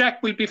sure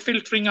Jack will be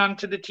filtering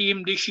onto the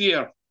team this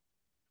year.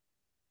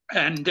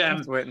 And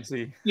let's wait and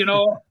see.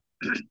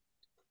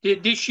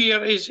 This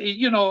year is,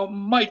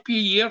 might be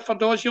a year for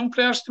those young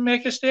players to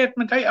make a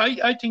statement.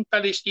 I think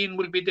Ballysteen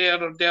will be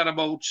there or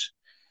thereabouts.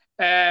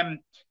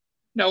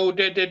 Now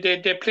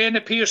they're playing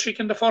the 𝘕𝘱𝘰𝘦𝘭𝘴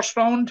in the first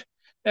round.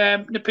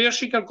 The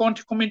𝘕𝘱𝘰𝘦 are going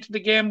to come into the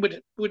game with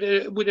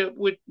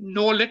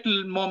no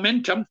little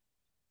momentum,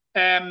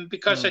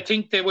 because I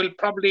think they will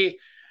probably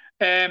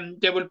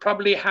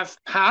have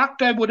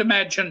parked, I would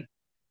imagine,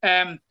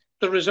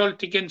 the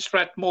result against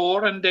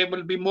Rathmore, and they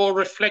will be more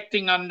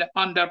reflecting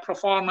on their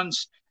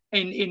performance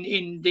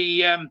in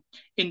the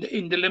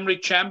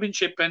Limerick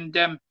Championship, and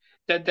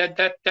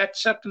that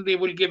certainly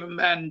will give them.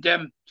 And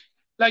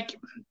like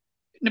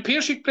the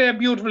𝘕𝘱𝘰𝘦 play a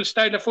beautiful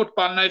style of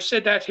football, and I've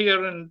said that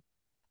here and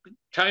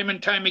time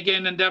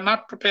again, and they're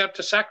not prepared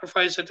to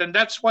sacrifice it, and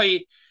that's why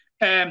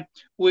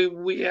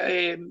we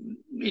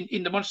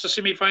in the Munster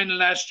semi-final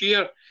last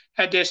year,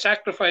 had they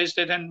sacrificed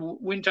it and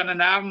went on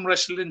an arm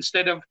wrestle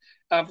instead of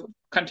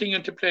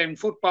continuing to play in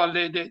football,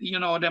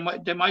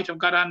 they might have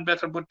got on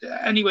better. But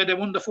anyway, they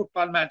won the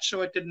football match,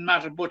 so it didn't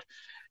matter. But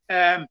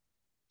the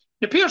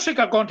𝘕𝘱𝘰𝘦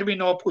are going to be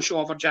no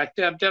pushover, Jack.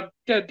 They're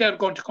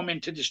going to come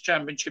into this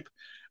championship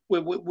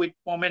with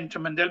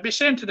momentum, and they'll be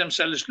saying to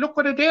themselves, "Look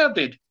what Adair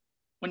did.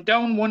 Went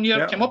down one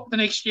year, came up the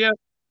next year,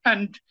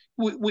 and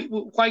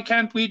why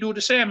can't we do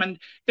the same?" And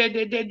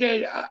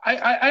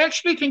I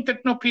actually think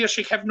that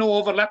𝘕𝘱𝘰𝘦 have no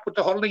overlap with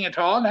the hurling at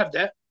all, have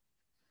they?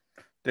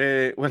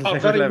 They'll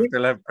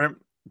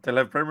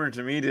have Premier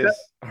Intermediate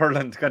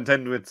hurling to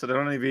contend with, so they'll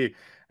only be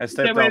a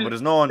step down. But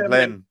there's no one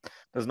playing.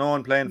 There's no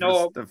one playing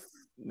for the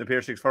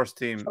𝘕𝘱𝘰𝘦's first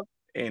team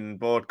in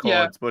both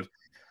codes. But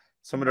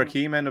some of their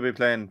key men will be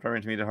playing Premier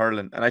Intermediate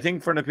hurling, and I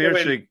think for the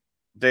𝘕𝘱𝘰,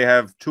 they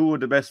have two of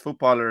the best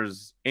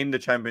footballers in the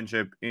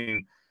championship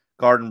in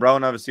Gordon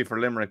Brown, obviously, for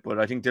Limerick, but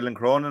I think Dylan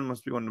Cronin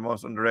must be one of the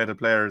most underrated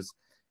players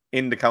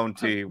in the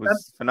county.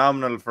 Was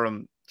phenomenal for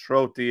him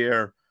throughout the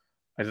year.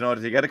 I don't know,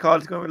 did he get a call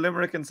to go with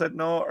Limerick and said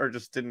no, or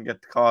just didn't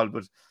get the call?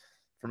 But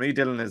for me,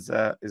 Dylan is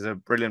a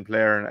brilliant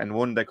player, and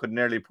one that could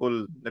nearly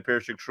pull the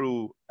𝘕𝘱𝘰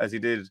through as he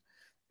did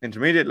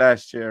intermediate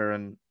last year.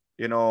 And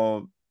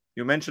you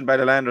mentioned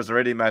Ballylanders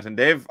already, Matt, and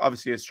they've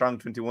obviously a strong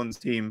 21s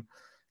team,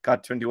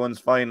 got 21s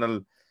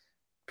final.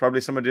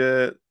 Probably some of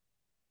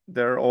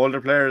their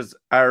older players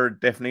are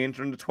definitely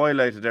entering the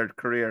twilight of their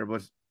career.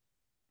 But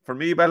for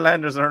me,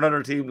 Ballylanders are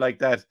another team like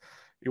that.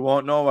 You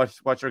won't know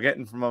what you're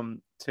getting from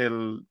them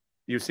till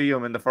you see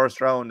them in the first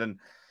round. And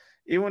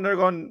even when they're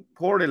going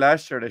poorly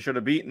last year, they should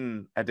have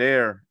beaten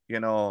Adair,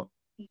 in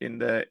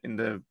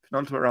the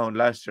penultimate round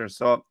last year.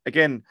 So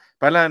again,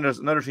 Ballylanders,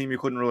 another team you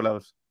couldn't rule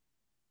out.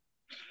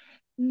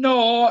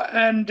 No,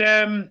 and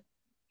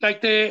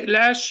like the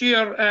last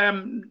year,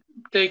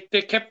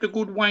 they kept a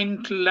good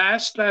wine to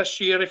last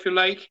year, if you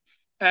like.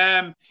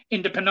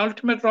 In the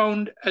penultimate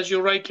round, as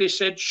you rightly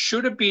said,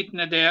 should have beaten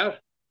Adair.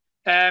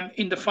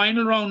 In the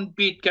final round,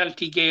 beat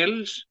Galtee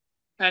Gales,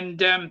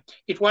 and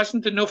it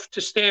wasn't enough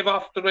to stave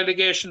off the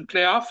relegation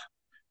playoff.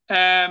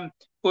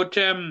 But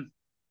in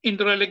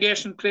the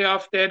relegation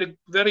playoff, they had a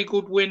very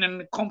good win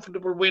and a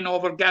comfortable win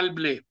over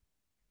Galway.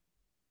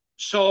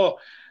 So,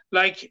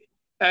 like,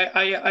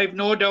 I've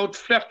no doubt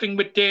flirting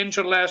with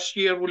danger last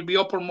year will be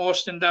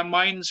uppermost in their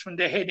minds when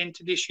they head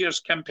into this year's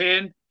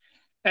campaign.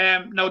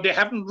 Now, they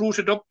haven't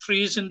rooted up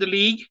trees in the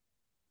league,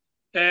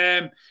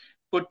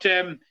 but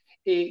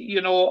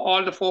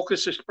all the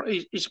focus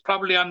is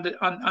probably on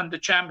the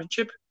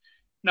championship.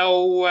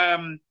 Now,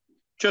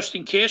 just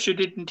in case you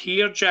didn't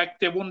hear, Jack,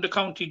 they won the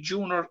County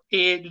Junior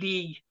A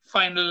League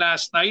final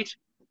last night.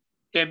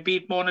 They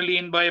beat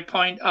Monaleen by a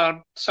point,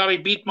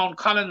 beat Mount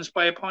Collins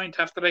by a point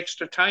after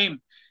extra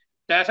time.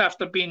 That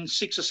after being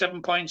 6 or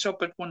 7 points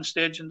up at one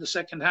stage in the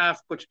second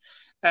half. But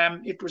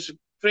it was a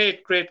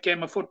great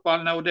game of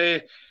football now.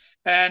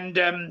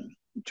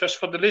 Just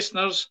for the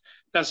listeners,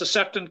 there's a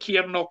certain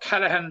Kieran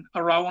O'Callaghan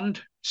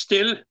around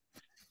still,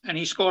 and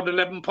he scored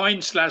 11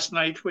 points last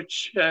night,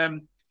 which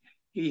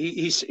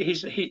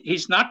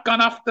he's not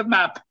gone off the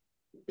map,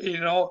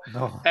 No.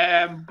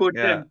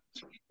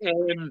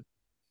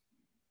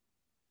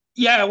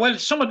 Well,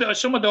 some of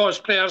those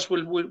players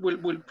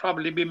will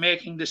probably be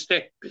making the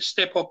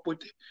step up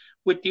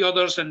with the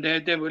others, and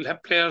they will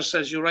have players,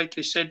 as you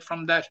rightly said,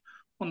 from that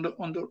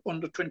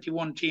under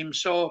 21 team.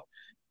 So,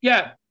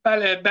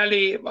 Bally,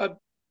 Bally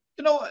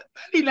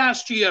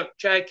last year,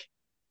 Jack,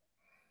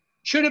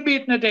 should have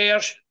beaten Adair,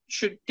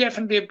 should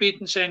definitely have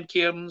beaten St.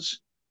 Kieran's.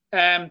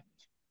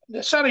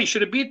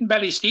 Should have beaten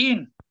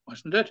Ballysteen,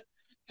 wasn't it?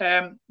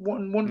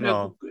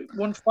 No,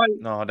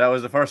 that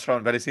was the first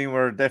round. Ballysteen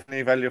were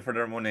definitely value for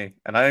their money,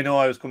 and I know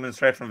I was coming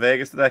straight from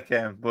Vegas to that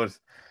game, but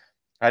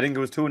I think it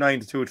was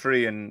 2-9 to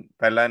 2-3, and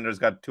Ballylanders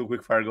got 2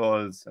 quick-fire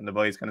goals, and the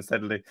boys kind of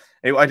steadily.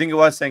 I think it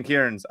was St.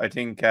 Kieran's. I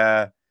think,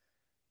 or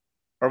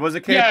was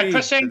it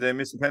KP? Did they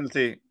miss a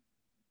penalty?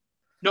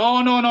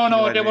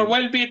 No. They were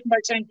well beaten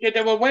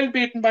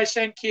by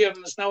St.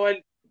 Kieran's. Now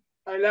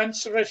I'll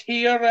answer it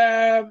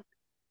here.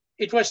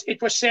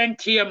 it was St.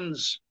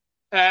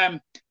 𝘱𝘰𝘳𝘵𝘪𝘮.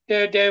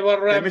 They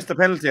were they missed the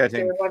penalty, I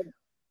think.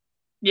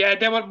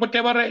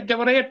 They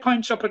were 8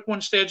 points up at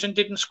one stage and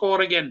didn't score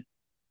again.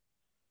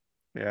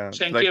 Yeah,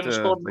 St. like 𝘱𝘰𝘳𝘱𝘮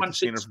scored like the 1-6.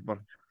 senior football.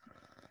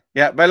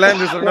 Yeah,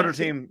 Ballanders are another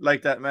team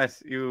like that, Matt.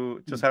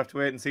 You just have to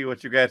wait and see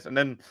what you get. And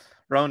then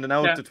rounding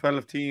out the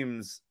 12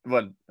 teams,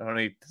 well,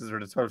 only this is for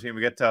the 12 team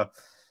we get to,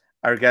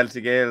 are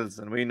𝘠𝘰𝘷𝘦𝘭𝘴.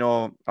 And we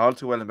know all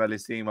too well in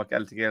Ballysteam what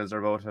𝘠𝘰𝘷𝘦𝘭𝘴 are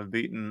about, have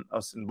beaten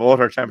us in both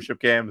our championship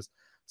games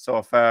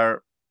so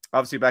far.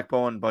 Obviously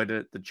backboned by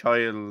the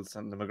Childs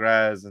and the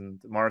McGraths and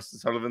the Morris and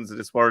Sullivans of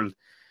this world.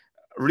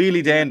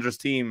 Really dangerous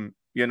team,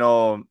 you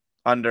know,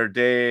 on their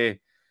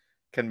day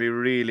can be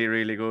really,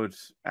 really good.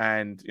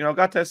 And, you know,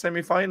 got to a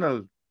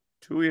semi-final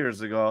 2 years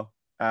ago.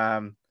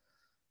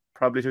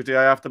 Probably took the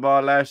eye off the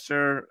ball last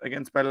year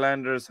against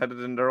Ballanders, had it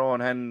in their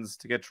own hands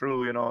to get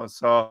through, you know.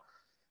 So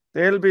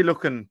they'll be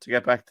looking to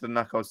get back to the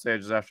knockout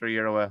stages after a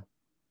year away.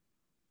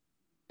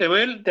 They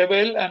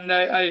will, and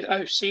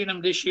I've seen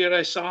them this year.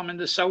 I saw them in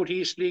the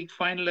Southeast League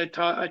final. I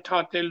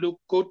thought they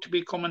looked good to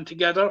be coming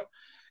together.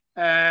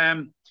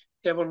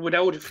 They were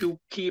without a few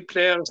key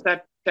players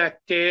that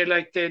day.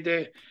 Like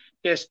there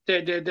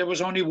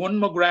was only one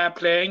McGrath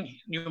playing.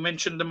 You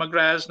mentioned the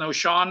McGraths. Now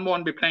Sean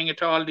won't be playing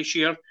at all this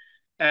year,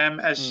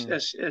 as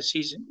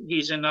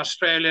he's in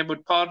Australia.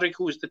 But Padraig,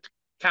 who's the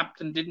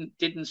captain,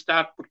 didn't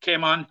start, but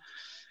came on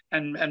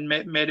and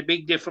made a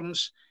big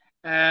difference.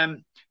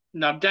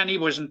 Now Danny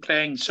wasn't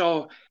playing,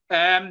 so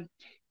I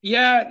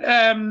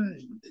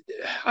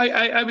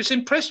was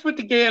impressed with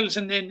the Gaels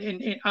on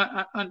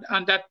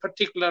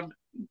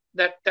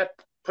that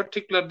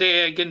particular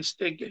day against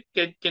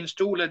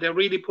Tulla. They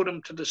really put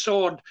them to the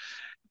sword.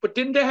 But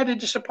then they had a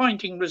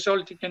disappointing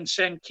result against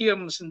St.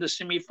 𝘱𝘰𝘳𝘴𝘮 in the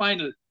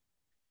semi-final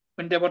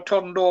when they were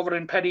turned over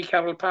in Paddy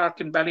Carroll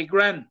Park in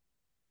Ballygran.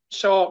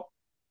 So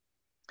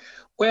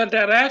where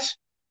they're at,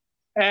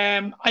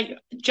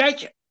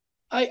 Jack,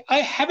 I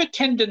have a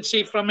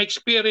tendency from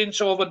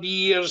experience over the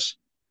years,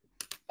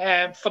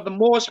 for the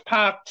most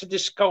part, to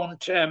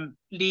discount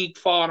league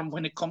form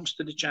when it comes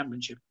to the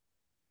championship.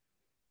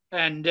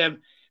 And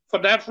for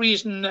that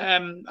reason,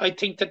 I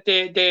think that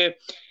the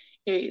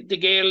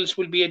Gaels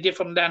will be a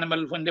different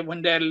animal when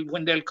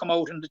they'll come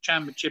out in the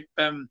championship.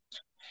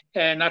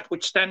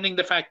 Notwithstanding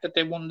the fact that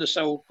they won the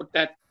South, but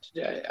that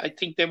I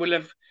think they will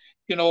have,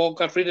 you know,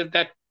 got rid of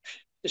that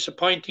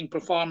disappointing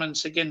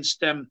performance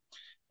against St.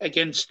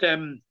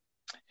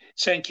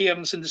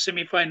 𝘱𝘰𝘳𝘮𝘮 in the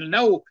semi-final.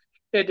 Now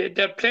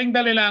they're playing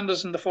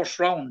Ballylanders in the first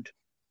round,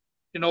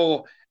 you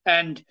know,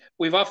 and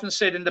we've often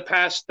said in the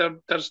past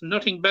there's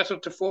nothing better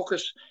to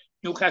focus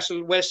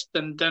Newcastle West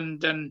than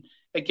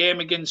a game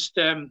against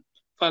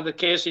Father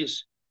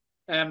Casey's.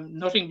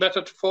 Nothing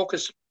better to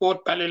focus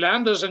both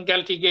Ballylanders and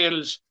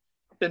𝘠𝘰𝘷𝘦𝘭𝘴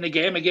than a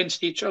game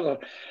against each other.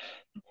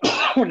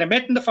 When they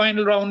met in the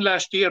final round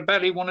last year,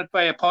 Bally won it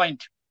by a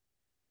point.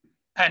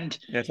 And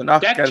to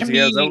knock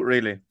𝘠𝘰𝘷𝘦𝘭𝘴 out,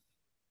 really.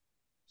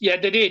 Yeah,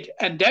 they did.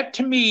 And that,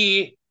 to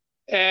me,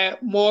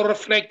 more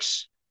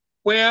reflects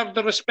where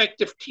the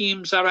respective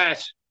teams are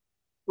at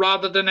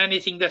rather than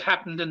anything that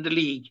happened in the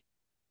league.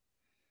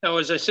 Now,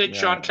 as I said,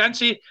 Sean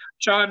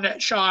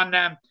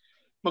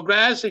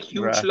McGrath's a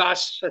huge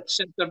loss at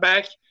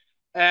centre-back,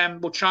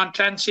 but Sean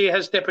Clancy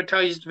has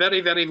deputised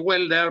very, very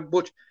well there.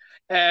 But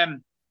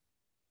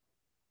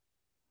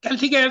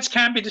𝘠𝘰𝘷𝘦𝘭𝘴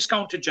can't be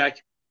discounted,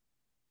 Jack.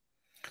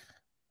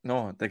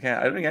 No, they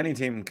can't. I don't think any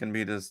team can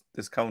be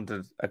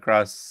discounted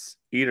across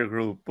either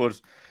group.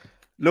 But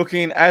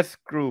looking at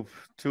Group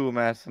 2,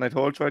 Matt, and I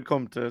told you I'd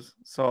come to it,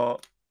 so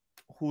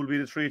who will be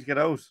the three to get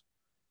out?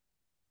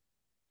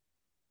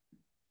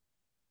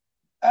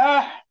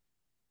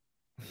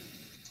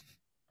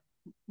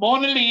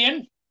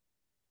 Monaghan,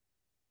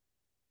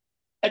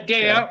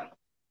 Adair,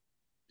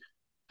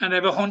 and I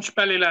have a hunch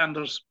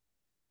Ballylanders.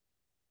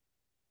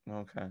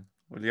 Okay.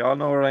 Well, you all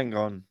know where I'm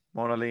going.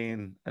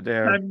 Monaghan,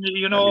 Adair,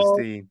 you know,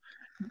 Ballysteam.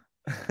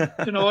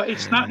 You know,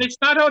 it's not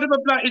out of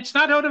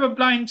a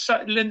blind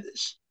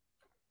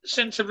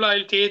sense of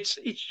loyalty. It's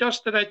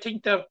just that I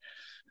think that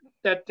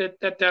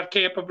they're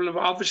capable of.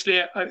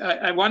 Obviously,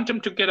 I want them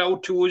to get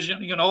out too,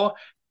 you know.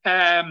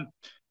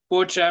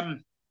 But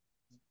I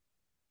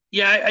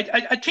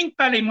think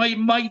Bally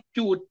might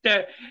do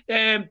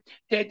it.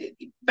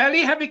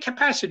 Bally have a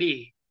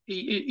capacity,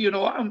 you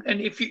know,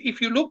 and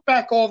if you look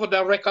back over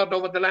their record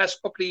over the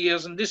last couple of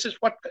years, and this is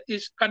what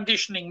is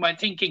conditioning my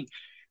thinking,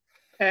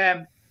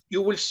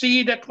 you will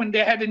see that when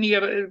they had a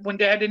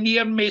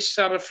near miss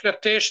or a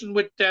flirtation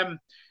with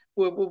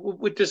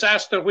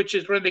disaster, which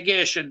is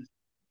relegation,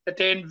 that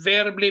they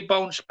invariably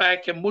bounce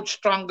back a much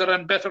stronger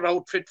and better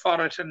outfit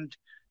for it. And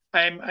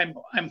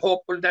I'm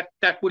hopeful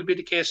that will be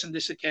the case on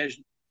this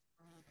occasion.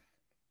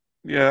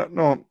 Yeah,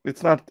 no,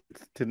 it's not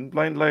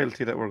blind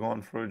loyalty that we're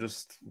going through.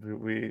 Just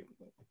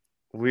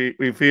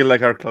we feel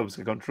like our clubs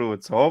have gone through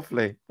it. So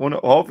hopefully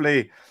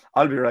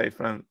I'll be right,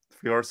 for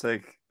your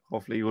sake.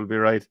 Hopefully you will be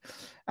right.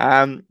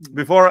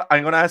 Before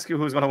I'm going to ask you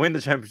who's going to win the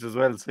championship as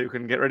well, so you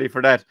can get ready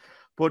for that.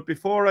 But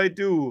before I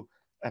do,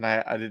 and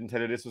I didn't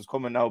tell you this was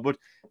coming now, but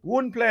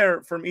one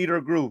player from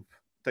either group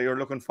that you're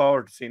looking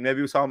forward to seeing?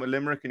 Maybe you saw them at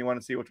Limerick and you want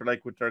to see what they're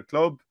like with their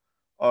club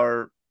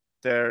or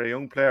their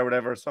young player or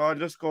whatever. So I'll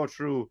just go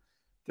through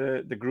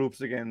the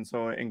groups again.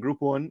 So in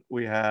Group 1,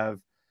 we have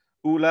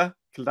𝘬𝘴,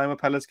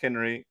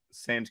 𝘕𝘰𝘦𝘭𝘴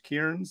St.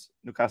 Kieran's,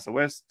 Newcastle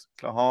West,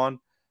 𝘚𝘱𝑒𝑟n,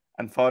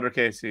 and Father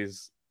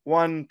Casey's.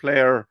 One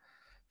player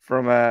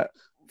from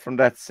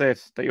that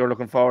set that you're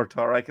looking forward to,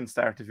 or I can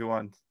start if you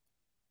want.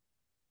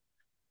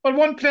 Well,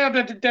 one player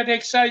that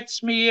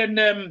excites me, and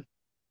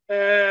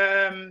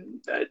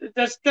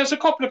there's a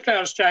couple of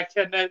players, Jack,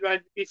 and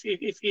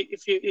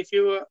if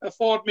you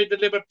afford me the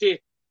liberty,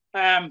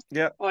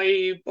 yeah,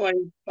 I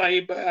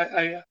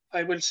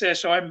will say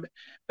so. I'm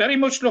very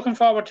much looking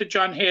forward to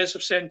John Hayes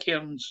of St.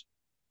 Kieran's.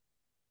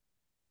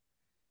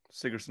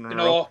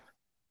 Sigerson,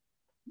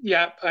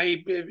 yeah,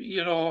 I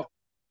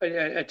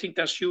think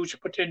there's huge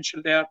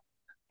potential there.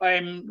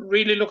 I'm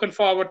really looking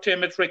forward to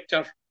him at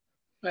Richter,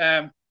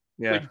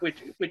 with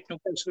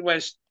Newcastle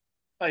West.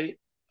 I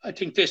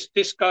think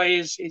this guy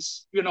is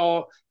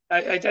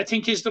I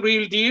think he's the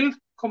real deal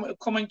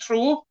coming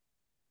through,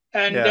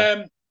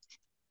 and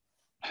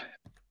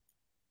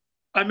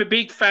I'm a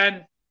big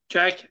fan,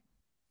 Jack,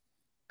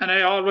 and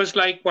I always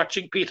like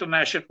watching Peter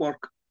Nash at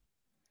work.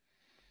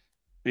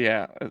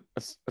 Yeah,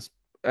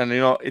 and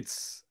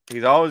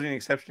he's always been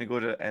exceptionally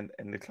good at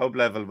the club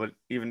level, but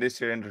even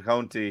this year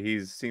inter-county,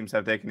 he seems to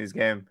have taken his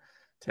game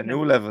to a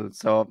new level.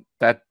 So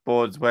that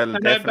bodes well,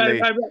 and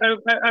definitely.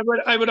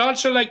 I would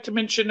also like to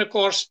mention, of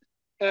course,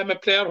 a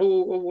player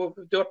who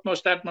the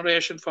utmost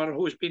admiration for,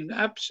 who's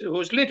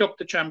lit up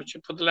the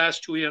championship for the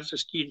last 2 years,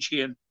 is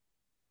𝘕𝘰𝘦𝘭𝘴.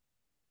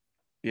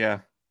 Yeah.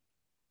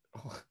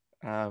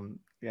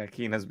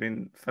 Keane has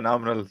been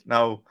phenomenal.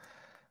 Now,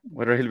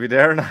 whether he'll be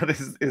there or not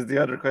is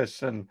the other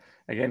question.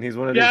 Again, he's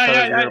one of these.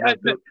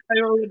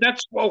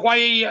 That's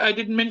why I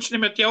didn't mention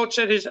him at the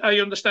outset. I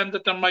understand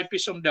that there might be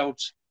some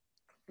doubts.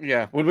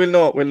 Yeah, well, we'll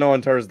know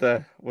on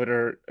Thursday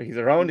whether he's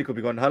around. He could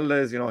be going on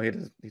holidays. He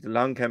had a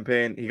long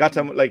campaign. He got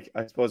to,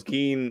 I suppose,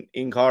 Keane,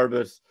 Ian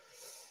Corbett,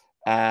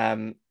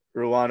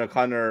 Rowan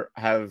O'Connor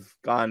have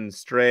gone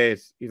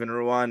straight. Even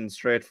Rowan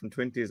straight from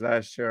 20s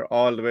last year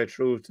all the way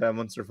through to a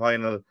Munster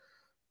final,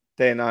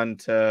 then on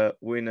to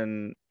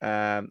winning,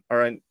 and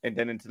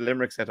then into the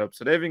Limerick setup.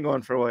 So they've been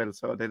going for a while,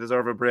 so they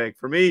deserve a break.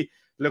 For me,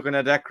 looking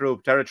at that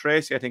group, Darragh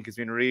Tracy, I think, has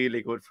been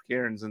really good for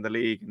Kieran's in the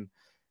league, and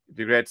it'd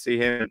be great to see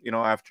him,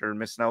 after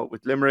missing out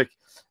with Limerick.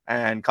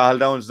 And Cathal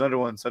Downs another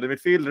one. So the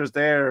midfielders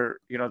there,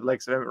 the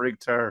likes of Emmett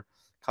Richter,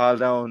 Cathal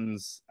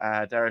Downs,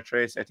 Darragh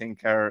Tracy, I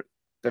think, are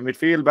the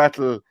midfield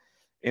battle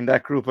in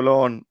that group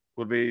alone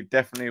will be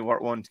definitely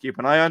one to keep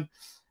an eye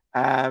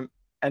on.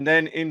 And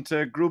then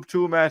into Group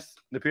 2, Matt,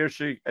 the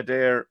𝘸𝘱𝘰,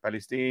 Adair,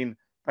 Ballysteen,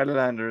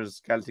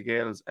 Pellanders, Celtic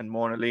Gales, and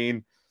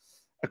Monaleen.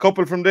 A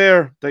couple from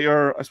there that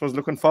you're, I suppose,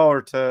 looking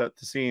forward to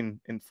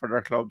seeing for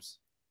their clubs.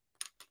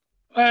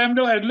 I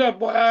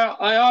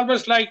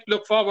always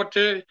look forward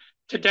to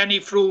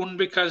Danny Froome,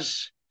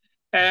 because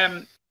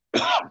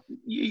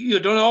you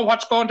don't know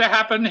what's going to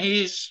happen.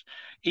 He's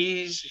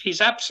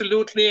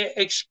absolutely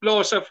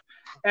explosive.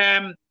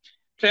 Player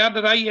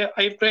that I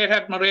have great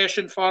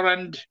admiration for,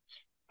 and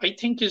I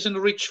think is in a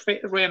rich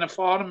reign of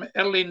form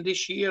early in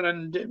this year,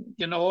 and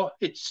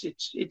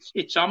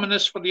it's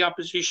ominous for the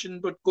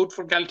opposition, but good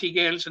for Celtic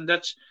Gales, and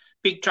that's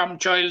Big Tom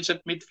Giles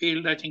at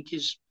midfield. I think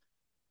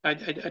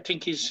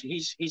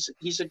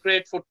he's a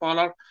great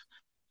footballer.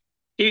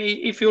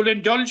 If you'll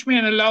indulge me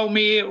and allow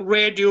me,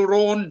 radio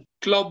own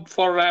club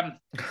for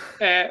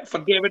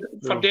David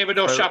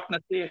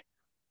O'Shaughnessy.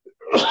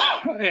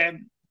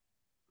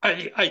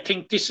 I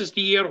think this is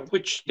the year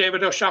which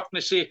David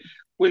O'Shaughnessy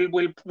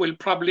will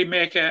probably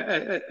make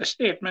a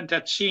statement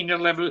at senior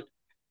level,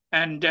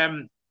 and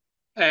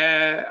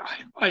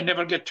I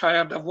never get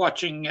tired of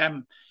watching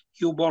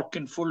Hugh Burke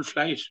in full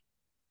flight.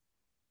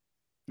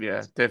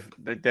 Yeah,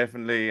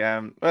 definitely.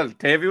 Well,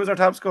 Tavy was our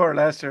top scorer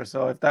last year,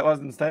 so if that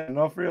wasn't statement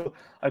enough for you,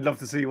 I'd love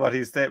to see what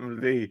his statement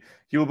will be.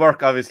 Hugh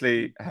Burke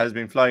obviously has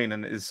been flying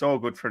and is so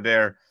good for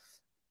there.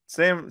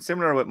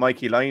 Similar with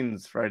Mikey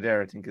Lyons for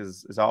there, I think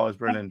is always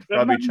brilliant.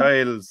 Robbie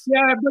Childs.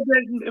 Yeah,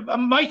 but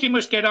Mikey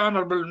must get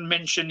honourable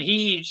mention.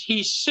 Mikey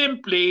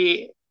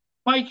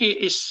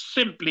is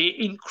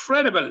simply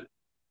incredible.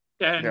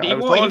 And he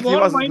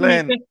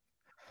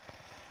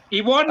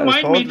won't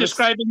mind me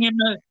describing him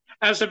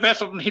as a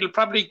veteran. He'll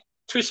probably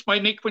twist my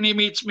neck when he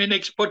meets me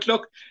next. But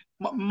look,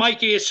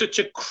 Mikey is such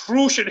a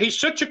crucial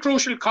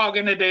cog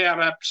in the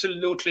there.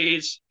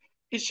 Absolutely,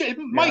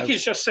 Mikey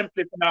is just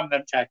simply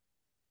phenomenal, Jack.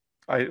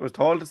 I was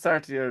told to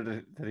start the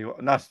year that he,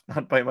 not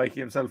by Mikey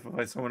himself, but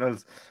by someone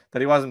else,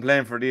 that he wasn't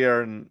playing for the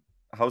year, and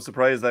how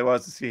surprised I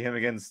was to see him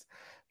against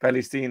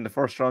Ballysteen the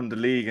first round of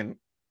the league, and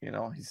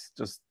he's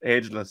just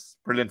ageless,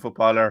 brilliant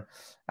footballer.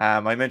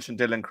 I mentioned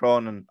Dylan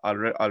Cronin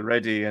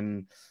already,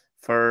 and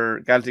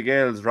for Celtic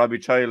Gales, Robbie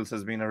Childs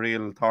has been a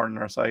real thorn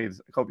in our side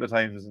a couple of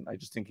times, and I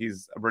just think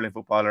he's a brilliant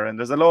footballer. And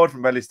there's a load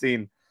from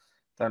Ballysteen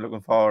that I'm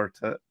looking forward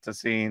to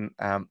seeing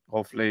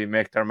hopefully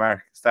make their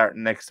mark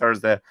starting next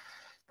Thursday.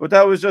 But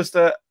that was just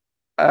a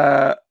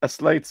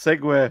slight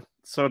segue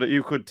so that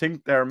you could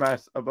think there,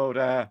 Matt,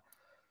 about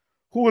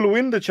Who will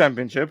win the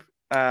championship?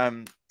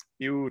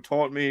 You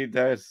told me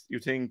that you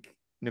think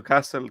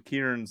Newcastle,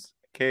 Kieran's,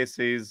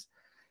 Casey's,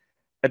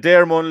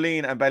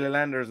 𝘸𝘪𝘮𝘠𝘬 and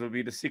Ballylanders will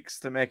be the 6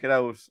 to make it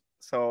out.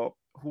 So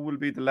who will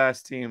be the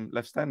last team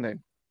left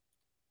standing?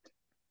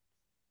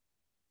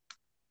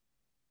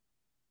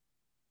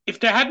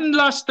 If they hadn't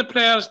lost the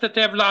players that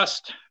they've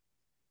lost,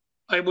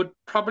 I would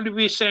probably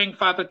be saying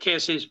Father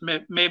Casey's,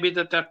 maybe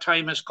that their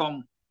time has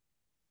come.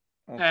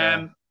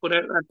 Okay. But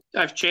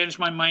I've changed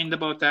my mind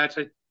about that.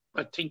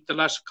 I think the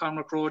loss of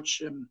Cormac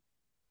Roach,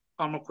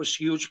 Cormac was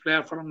a huge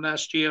player for him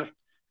last year.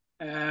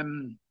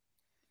 And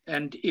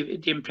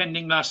the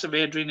impending loss of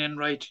Adrian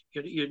Enright,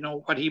 you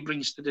know what he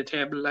brings to the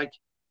table. Like,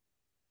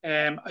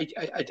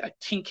 I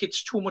think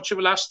it's too much of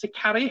a loss to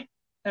carry.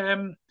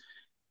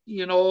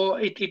 You know,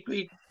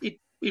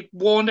 it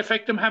won't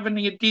affect them having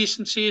a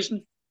decent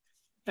season.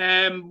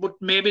 But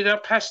maybe they're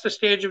past the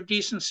stage of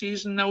decent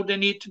season now. They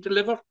need to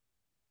deliver.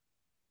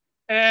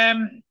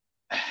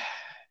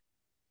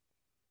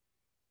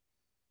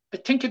 I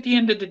think at the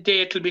end of the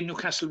day, it'll be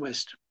Newcastle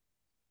West.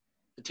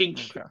 I think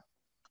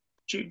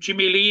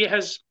Jimmy Lee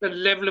has a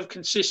level of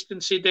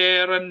consistency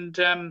there, and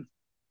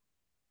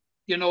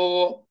you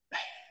know,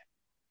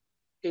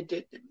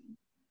 I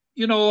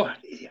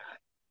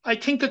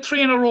think the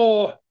 3 in a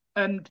row,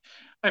 and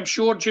I'm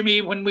sure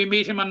Jimmy, when we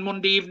meet him on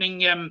Monday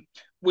evening,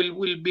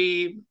 will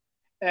be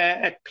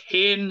at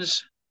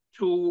pains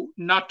to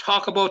not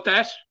talk about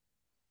that.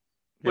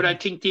 But I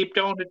think deep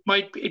down it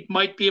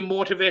might be a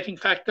motivating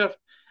factor.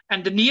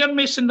 And the near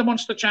miss in the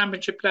Munster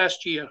Championship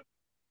last year,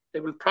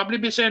 they will probably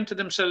be saying to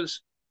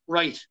themselves,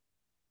 right,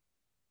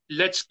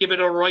 let's give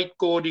it a right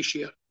go this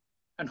year.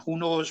 And who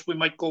knows, we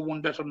might go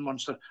one better than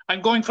Munster.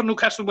 I'm going for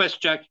Newcastle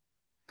West, Jack.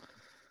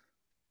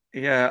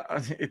 Yeah,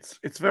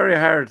 it's very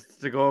hard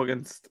to go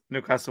against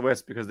Newcastle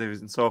West because they've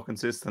been so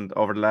consistent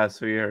over the last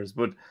few years.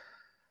 But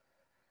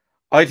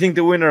I think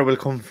the winner will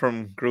come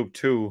from Group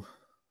 2.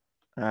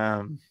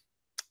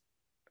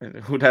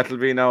 Who that'll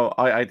be now?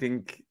 I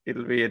think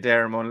it'll be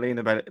𝘸𝘪𝘮𝘠𝘬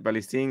and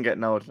Ballysteen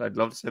getting out. I'd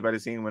love to say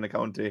Ballysteen win a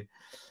county.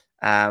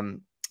 I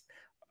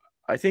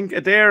think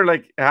Adair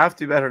have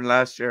to be better than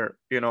last year,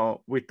 you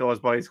know, with those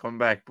boys coming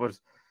back. But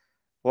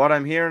what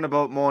I'm hearing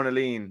about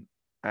𝘠𝑚ona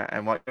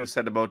and what you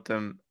said about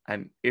them,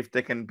 and if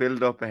they can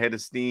build up a head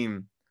of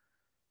steam,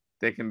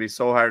 they can be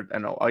so hard.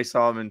 And I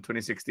saw them in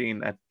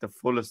 2016 at the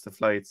fullest of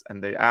flights,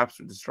 and they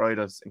absolutely destroyed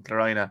us in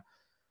𝘬𝑟INA.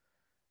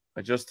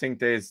 I just think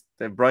there's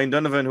Brian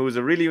Donovan, who is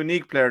a really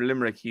unique player in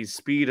Limerick. His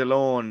speed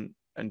alone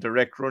and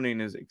direct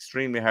running is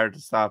extremely hard to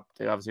stop.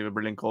 They obviously have a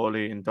brilliant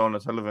goalie in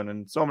Donald Sullivan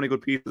and so many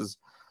good pieces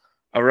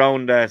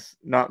around that.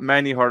 Not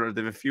many hurlers.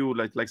 They have a few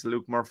like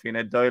Luke Murphy and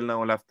Ed Doyle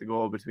now will have to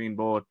go between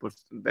both, but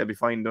they'll be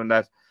fine doing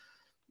that.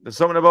 There's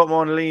something about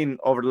𝘠𝑚ona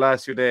over the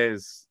last few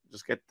days.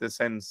 Just get the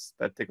sense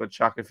that they could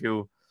shock a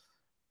few.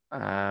 So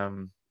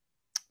I'm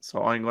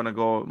going to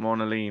go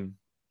𝘠𝑚ona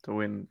to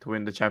win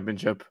the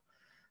championship.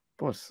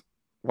 But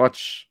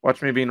watch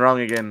me being wrong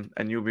again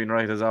and you being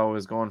right as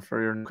always, going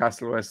for your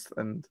Newcastle West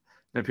and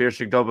the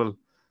𝘕𝘰𝘰𝑦 double.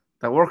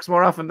 That works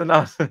more often than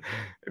not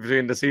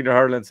between the senior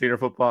hurling and senior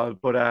football.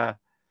 But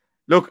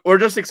look, we're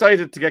just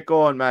excited to get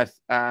going, Matt.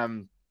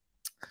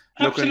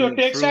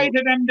 Absolutely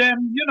excited, and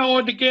you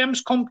know, the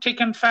games come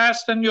thick and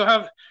fast, and you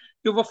have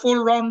a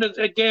full round of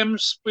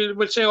games.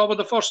 We'll say over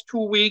the first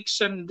 2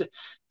 weeks, and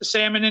the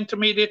same in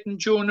intermediate and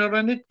junior,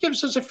 and it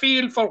gives us a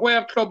feel for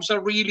where clubs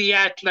are really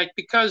at. Like,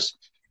 because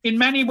in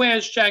many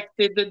ways, Jack,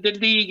 the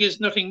league is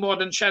nothing more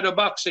than shadow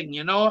boxing,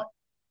 you know,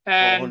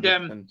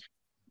 and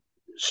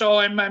so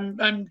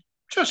I'm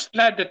just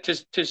glad that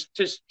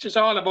tis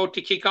all about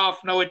to kick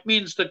off now. It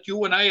means that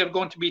you and I are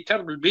going to be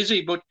terribly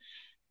busy, but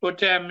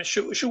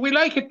should we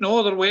like it no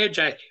other way,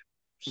 Jack?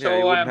 So, yeah,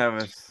 you wouldn't have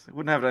it.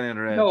 Wouldn't have it any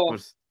other way. No.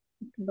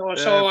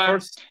 So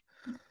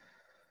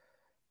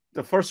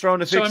the first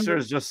round of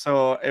fixtures, just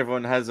so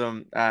everyone has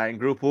them. In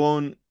Group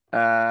 1,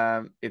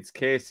 it's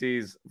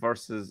Casey's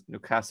versus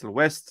Newcastle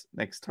West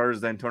next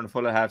Thursday in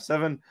Turnafull at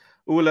 7:30.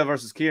 Oola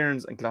versus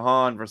Kieran's and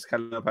Cloughan versus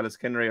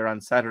Palace-Kinry are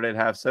on Saturday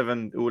at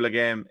 7:30. Oola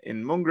game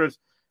in Mungret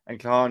and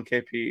Cloughan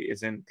KP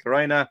is in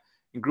𝘬𝑟INA.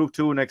 In Group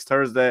 2 next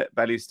Thursday,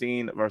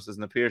 Ballysteen versus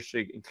na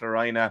𝘕𝘰𝘰𝑦 in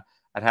𝘬𝑟INA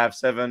at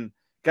 7:30.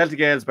 Celtic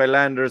Gales by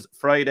Landers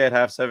Friday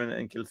at 7:30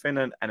 in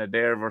Kilfinnan, and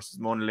Adair versus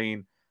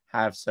𝘠𝑚ona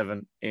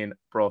 7:30 in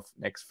Bruff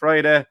next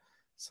Friday.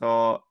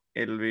 So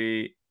it'll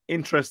be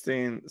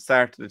interesting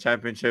start to the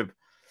championship.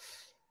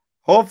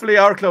 Hopefully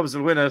our clubs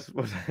will win it,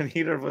 but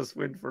neither of us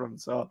win for them.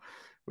 So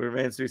it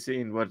remains to be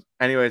seen. But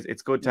anyways,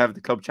 it's good to have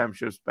the club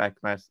championships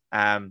back, Matt.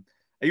 A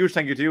huge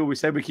thank you to you. We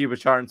said we keep it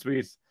short and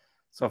sweet.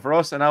 So for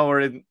us, an hour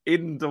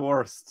in the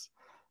worst.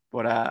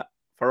 But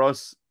for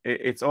us,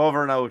 it's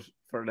over and out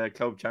for the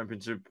club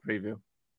championship preview.